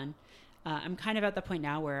been fun. I'm kind of at the point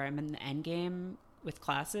now where I'm in the end game with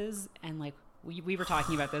classes, and, like, we were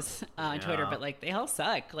talking about this on Twitter, but, like, they all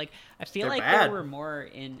suck. Like, I feel like bad. there were more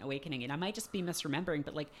in Awakening, and I might just be misremembering,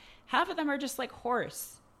 but, like, half of them are just, like,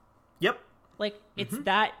 horse. Yep. Like, it's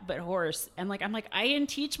that, but horse. And, like, I'm like, I didn't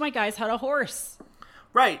teach my guys how to horse.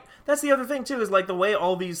 Right. That's the other thing, too, is, like, the way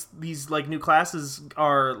all these like, new classes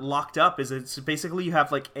are locked up is it's basically you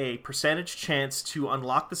have, like, a percentage chance to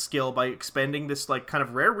unlock the skill by expending this, like, kind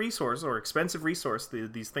of rare resource or expensive resource,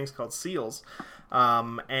 these things called seals.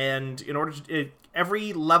 And in order to...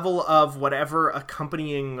 every level of whatever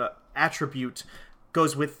accompanying attribute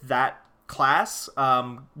goes with that class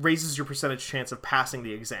raises your percentage chance of passing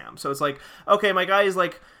the exam. So it's like, okay, my guy is,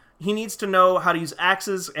 like... he needs to know how to use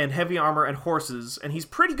axes and heavy armor and horses, and he's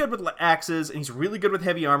pretty good with axes, and he's really good with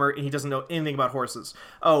heavy armor, and he doesn't know anything about horses.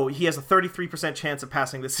 Oh, he has a 33% chance of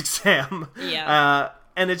passing this exam. Yeah.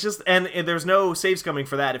 And it's just, and there's no saves coming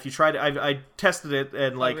for that. If you try to, I tested it,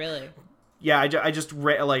 and, like... Oh, really? Yeah, I just,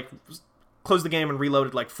 closed the game and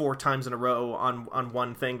reloaded, like, 4 times in a row on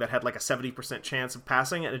one thing that had, like, a 70% chance of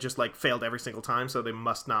passing, and it just, like, failed every single time, so they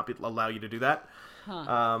must not allow you to do that.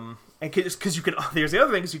 Huh. And because you can, there's the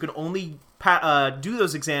other thing, is you can only do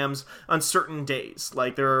those exams on certain days.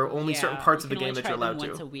 Like, there are only certain parts of the game that you're allowed to.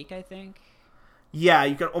 Once a week, I think. Yeah,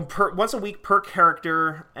 you can once a week per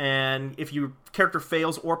character, and if your character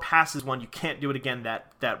fails or passes one, you can't do it again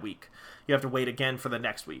that week. You have to wait again for the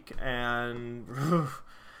next week, and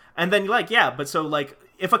And then like, yeah, but so like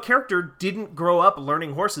if a character didn't grow up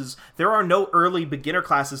learning horses, there are no early beginner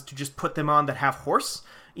classes to just put them on that have horse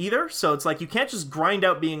either. So it's like you can't just grind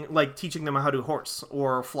out being like teaching them how to horse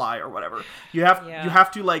or fly or whatever. You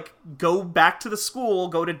have to like go back to the school,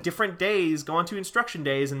 go to different days, go onto instruction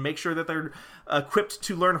days, and make sure that they're equipped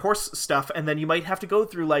to learn horse stuff. And then you might have to go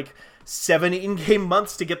through like 7 in-game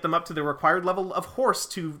months to get them up to the required level of horse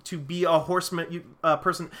to be a horseman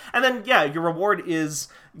person. And then yeah, your reward is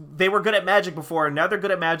they were good at magic before, and now they're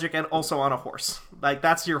good at magic and also on a horse. Like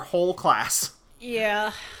that's your whole class.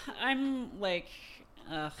 Yeah, I'm like.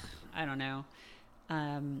 I don't know.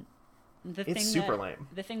 It's super lame.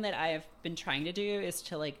 The thing that I have been trying to do is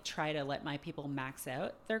to like try to let my people max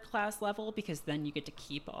out their class level, because then you get to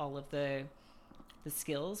keep all of the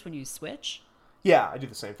skills when you switch. Yeah, I do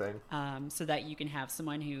the same thing. So that you can have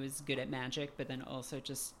someone who is good at magic, but then also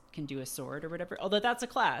just can do a sword or whatever. Although that's a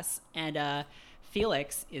class, and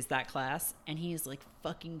Felix is that class, and he's like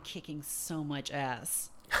fucking kicking so much ass.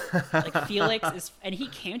 Like Felix is, and he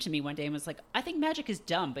came to me one day and was like, I think magic is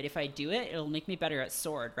dumb, but if I do it, it'll make me better at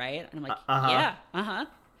sword, right? And I'm like, yeah,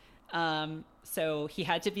 so he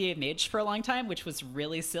had to be a mage for a long time, which was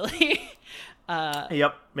really silly.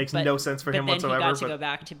 Yep, makes no sense for him whatsoever.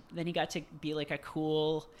 Then he got to be like a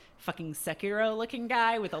cool fucking Sekiro looking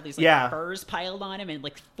guy with all these like furs piled on him and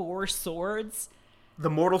like 4 swords. The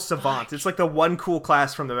Mortal Savant. It's like the one cool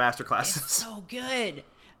class from the master classes. It's so good.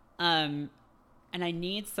 And I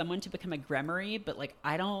need someone to become a Gremory, but like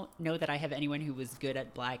I don't know that I have anyone who was good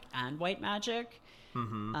at black and white magic.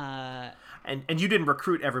 Mm-hmm. And you didn't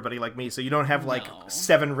recruit everybody like me, so you don't have like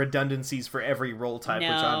 7 redundancies for every role type, which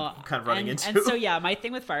I'm kind of running into. And so yeah, my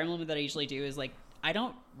thing with Fire Emblem that I usually do is like I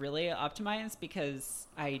don't really optimize because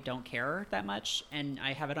I don't care that much, and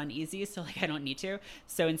I have it on easy, so like I don't need to.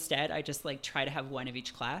 So instead, I just like try to have one of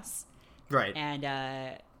each class. Right.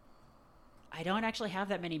 And I don't actually have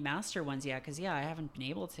that many master ones yet because, I haven't been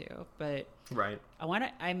able to. But right.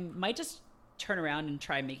 I might just turn around and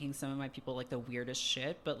try making some of my people like the weirdest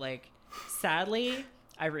shit. But like, sadly,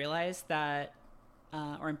 I realized that,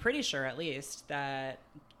 or I'm pretty sure at least, that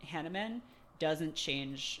Hanuman doesn't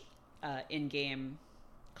change in-game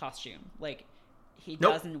costume. Like, he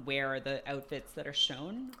doesn't wear the outfits that are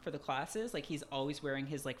shown for the classes. Like, he's always wearing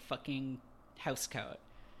his like fucking house coat.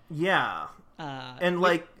 Yeah. And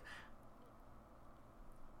like...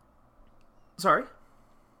 Sorry?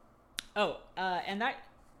 Oh, and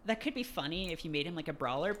that could be funny if you made him like a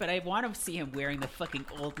brawler, but I want to see him wearing the fucking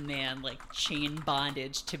old man like chain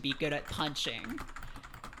bondage to be good at punching.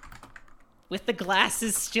 With the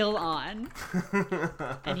glasses still on.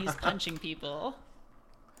 And he's punching people.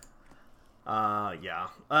 Yeah.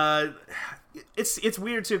 It's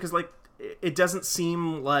weird too, because like it doesn't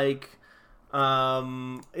seem like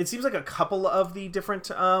it seems like a couple of the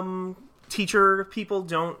different teacher people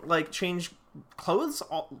don't like change clothes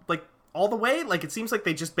all the way. Like it seems like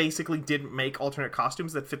they just basically didn't make alternate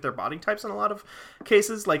costumes that fit their body types in a lot of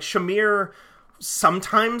cases. Like Shamir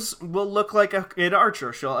sometimes will look like an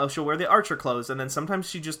archer. She'll wear the archer clothes, and then sometimes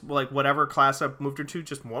she just like whatever class I've moved her to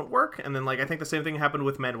just won't work. And then like I think the same thing happened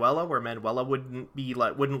with Manuela, where Manuela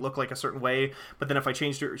wouldn't look like a certain way, but then if I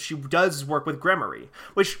changed her, she does work with Gremory,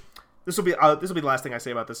 which this will be the last thing I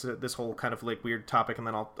say about this whole kind of like weird topic, and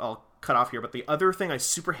then I'll cut off here. But the other thing I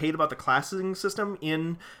super hate about the classing system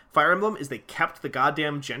in Fire Emblem is they kept the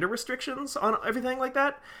goddamn gender restrictions on everything like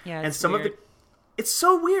that. Yeah, and some weird. It's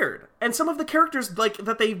so weird. And some of the characters like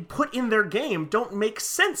that they put in their game don't make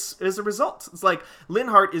sense as a result. It's like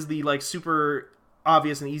Linhardt is the like super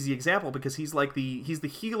obvious and easy example, because he's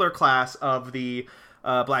the healer class of the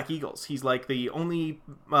Black Eagles. He's like the only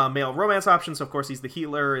male romance option, so of course he's the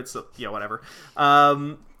healer. It's whatever.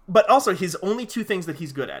 But also his only 2 things that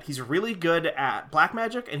he's good at. He's really good at black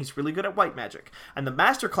magic, and he's really good at white magic. And the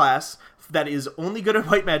master class that is only good at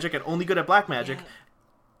white magic and only good at black magic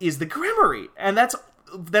is the Gremory. And that's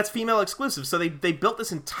female exclusive. So they built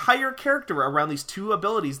this entire character around these 2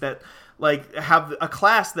 abilities that like have a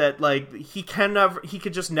class that like he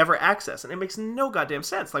could just never access, and it makes no goddamn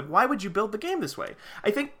sense. Like, why would you build the game this way?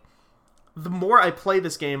 I think the more I play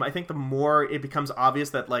this game, I think the more it becomes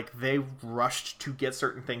obvious that like they rushed to get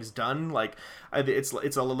certain things done. Like it's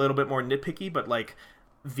a little bit more nitpicky, but like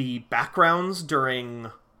the backgrounds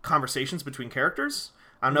during conversations between characters,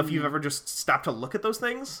 I don't know if you've ever just stopped to look at those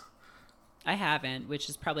things. I haven't, which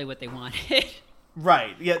is probably what they wanted.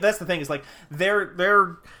 Right. Yeah, that's the thing, is like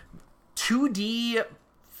they're 2D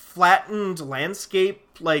flattened landscape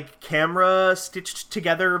like camera stitched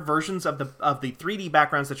together versions of the 3D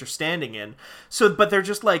backgrounds that you're standing in. So but they're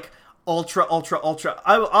just like ultra.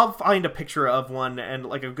 I'll find a picture of one and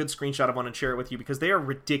like a good screenshot of one and share it with you because they are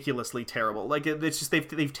ridiculously terrible. Like it's just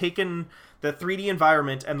they've taken the 3D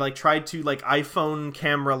environment and like tried to like iPhone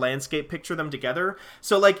camera landscape picture them together.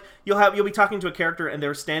 So like you'll be talking to a character and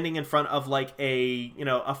they're standing in front of like a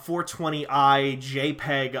 420i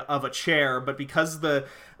JPEG of a chair, but because the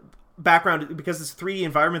background, because it's 3D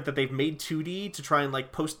environment that they've made 2D to try and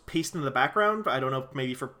like paste in the background, I don't know,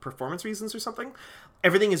 maybe for performance reasons or something,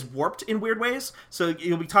 everything is warped in weird ways. So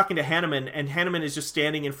you'll be talking to Hanneman, and Hanneman is just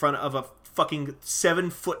standing in front of a fucking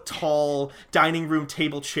 7-foot tall dining room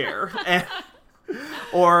table chair. And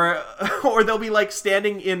or they'll be like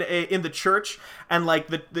standing in the church, and like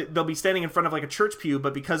they'll be standing in front of like a church pew,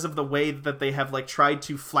 but because of the way that they have like tried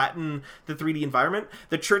to flatten the 3D environment,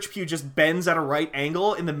 the church pew just bends at a right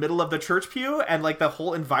angle in the middle of the church pew, and like the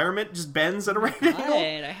whole environment just bends at a right angle.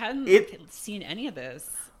 I hadn't seen any of this.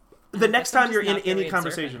 The next time you're in any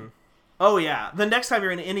conversation, oh yeah, the next time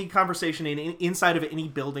you're in any conversation inside of any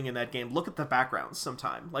building in that game, look at the backgrounds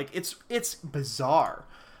sometime. Like it's bizarre.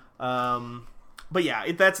 But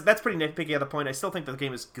yeah, that's pretty nitpicky at the point. I still think the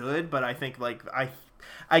game is good, but I think like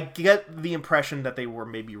I get the impression that they were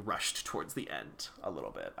maybe rushed towards the end a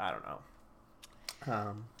little bit. I don't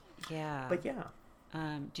know. Yeah. But yeah.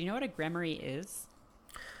 Do you know what a Grimoire is?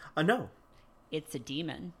 No. It's a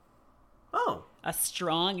demon. Oh. A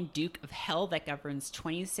strong Duke of Hell that governs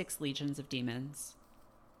 26 legions of demons.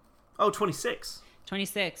 Oh, 26.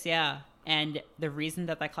 26, yeah. And the reason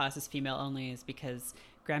that class is female only is because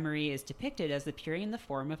Grimoire is depicted as appearing in the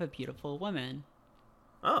form of a beautiful woman.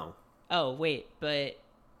 Oh. Oh, wait, but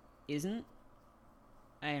isn't?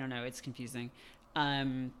 I don't know. It's confusing.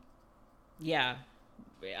 Yeah,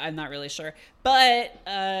 I'm not really sure. But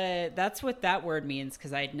that's what that word means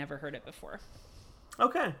because I'd never heard it before.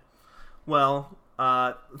 Okay. Well,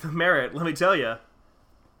 Merritt, let me tell you,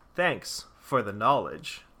 thanks for the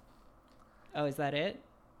knowledge. Oh, is that it?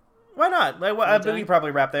 Why not? Like, I think we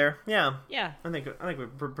probably wrap there. Yeah. Yeah. I think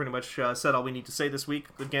we pretty much said all we need to say this week.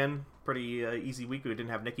 Again, pretty easy week. We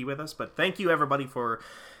didn't have Nikki with us, but thank you everybody for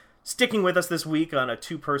sticking with us this week on a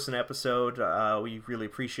 2-person episode. We really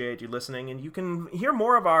appreciate you listening, and you can hear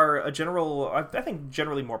more of our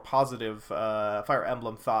generally more positive Fire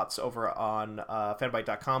Emblem thoughts over on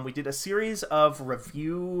fanbyte.com. We did a series of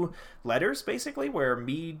review letters, basically, where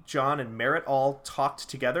me, John, and Merritt all talked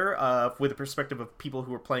together with the perspective of people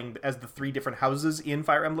who were playing as the 3 different houses in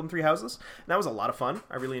Fire Emblem 3 Houses. And that was a lot of fun.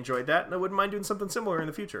 I really enjoyed that, and I wouldn't mind doing something similar in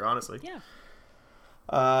the future, honestly.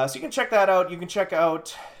 Yeah. So you can check that out. You can check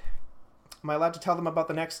out... Am I allowed to tell them about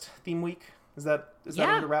the next theme week? Is that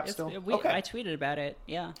under wrap still? Okay. I tweeted about it,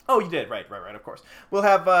 yeah. Oh, you did? Right, of course. We'll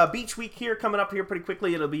have Beach Week here coming up here pretty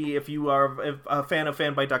quickly. It'll be, if you are a fan of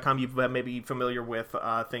fanbyte.com, you may be familiar with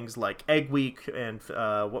things like Egg Week and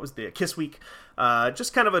what was the Kiss Week.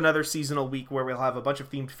 Just kind of another seasonal week where we'll have a bunch of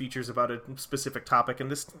themed features about a specific topic. And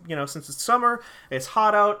this, since it's summer, it's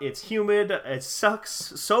hot out, it's humid, it sucks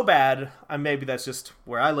so bad. Maybe that's just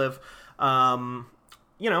where I live.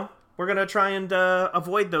 We're going to try and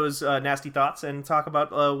avoid those nasty thoughts and talk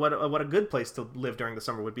about what a good place to live during the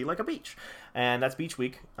summer would be, like a beach. And that's Beach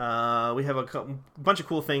Week. We have a bunch of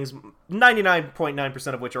cool things,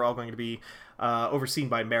 99.9% of which are all going to be overseen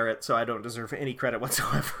by Merritt, so I don't deserve any credit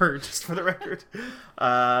whatsoever, just for the record.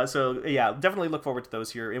 So, yeah, definitely look forward to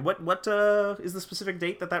those here. And what is the specific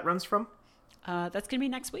date that runs from? That's going to be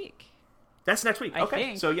next week. That's next week. I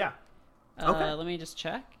think. So, yeah. Okay. Let me just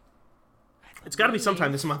check. It's got to be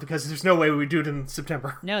sometime this month because there's no way we would do it in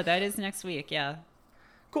September. No, that is next week, yeah.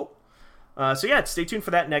 Cool. So yeah, stay tuned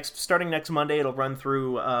for that starting next Monday. It'll run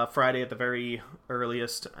through Friday at the very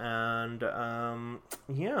earliest. And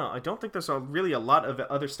yeah, I don't think there's really a lot of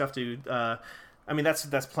other stuff to...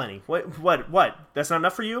 that's plenty. What? That's not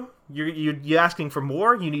enough for you? You're asking for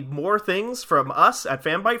more? You need more things from us at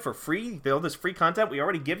Fanbyte for free? All this free content we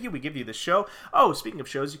already give you. We give you this show. Oh, speaking of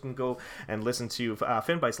shows, you can go and listen to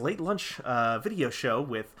Fanbyte's Late Lunch video show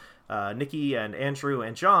with Nikki and Andrew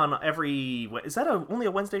and John is that only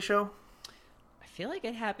a Wednesday show? I feel like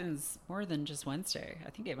it happens more than just Wednesday. I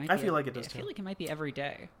think it might. I feel like it does too. I feel like it might be every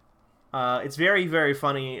day. It's very, very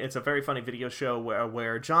funny. It's a very funny video show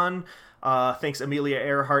where John thinks Amelia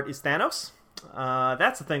Earhart is Thanos.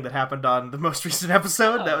 That's the thing that happened on the most recent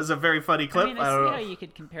episode. That was a very funny clip. I see how you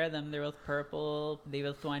could compare them. They're both purple. They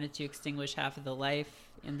both wanted to extinguish half of the life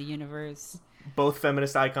in the universe. Both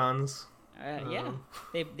feminist icons. Yeah.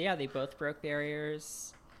 They both broke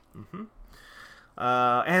barriers. Mm-hmm.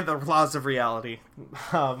 And the laws of reality.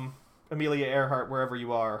 Amelia Earhart, wherever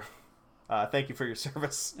you are. Thank you for your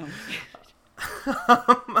service.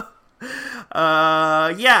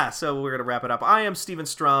 So we're going to wrap it up. I am Steven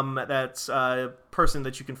Strum. That's a person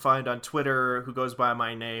that you can find on Twitter who goes by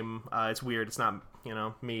my name. It's weird. It's not,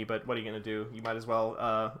 me, but what are you going to do? You might as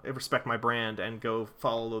well respect my brand and go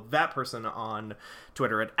follow that person on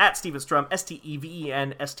Twitter at Steven Strum,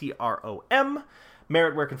 StevenStrom.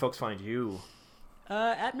 Merritt, where can folks find you?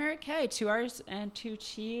 At Merritt K, 2 R's and 2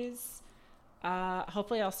 T's.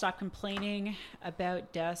 Hopefully I'll stop complaining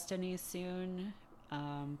about Destiny soon.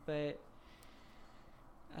 But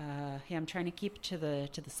I'm trying to keep to the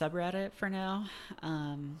subreddit for now.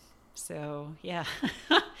 So yeah.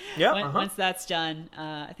 Once that's done,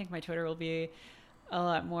 I think my Twitter will be a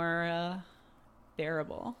lot more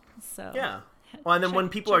bearable. So yeah. Well, and then when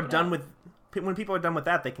people are done with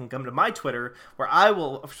that, they can come to my Twitter, where I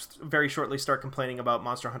will very shortly start complaining about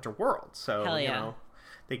Monster Hunter World. So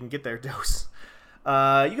they can get their dose.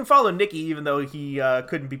 You can follow Nikki, even though he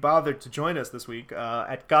couldn't be bothered to join us this week,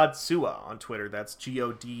 at Godsewa on Twitter. That's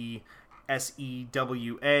GODSEWA.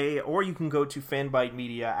 Or you can go to Fanbyte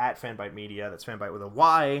Media at Fanbyte Media. That's Fanbyte with a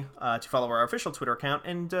Y, to follow our official Twitter account.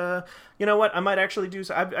 And you know what? I might actually do.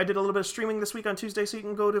 I did a little bit of streaming this week on Tuesday, so you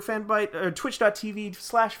can go to Fanbyte,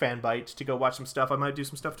 twitch.tv/Fanbyte to go watch some stuff. I might do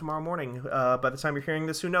some stuff tomorrow morning. By the time you're hearing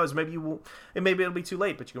this, who knows? Maybe it'll be too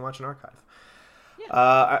late, but you can watch an archive.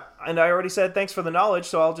 And I already said thanks for the knowledge,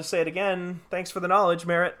 so I'll just say it again. Thanks for the knowledge,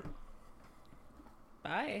 Merritt.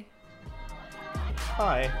 Bye.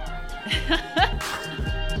 Bye.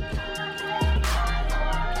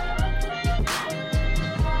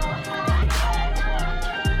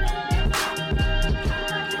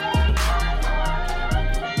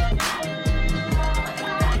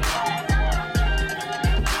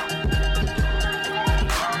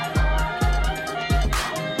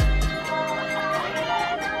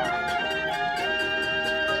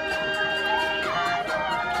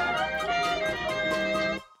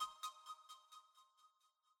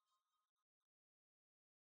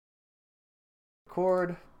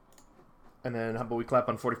 Record, and then how about we clap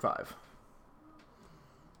on 45?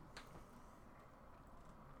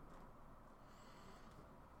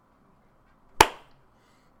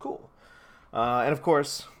 Cool. And of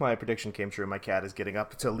course, my prediction came true. My cat is getting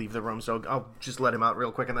up to leave the room, so I'll just let him out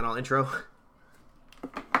real quick and then I'll intro.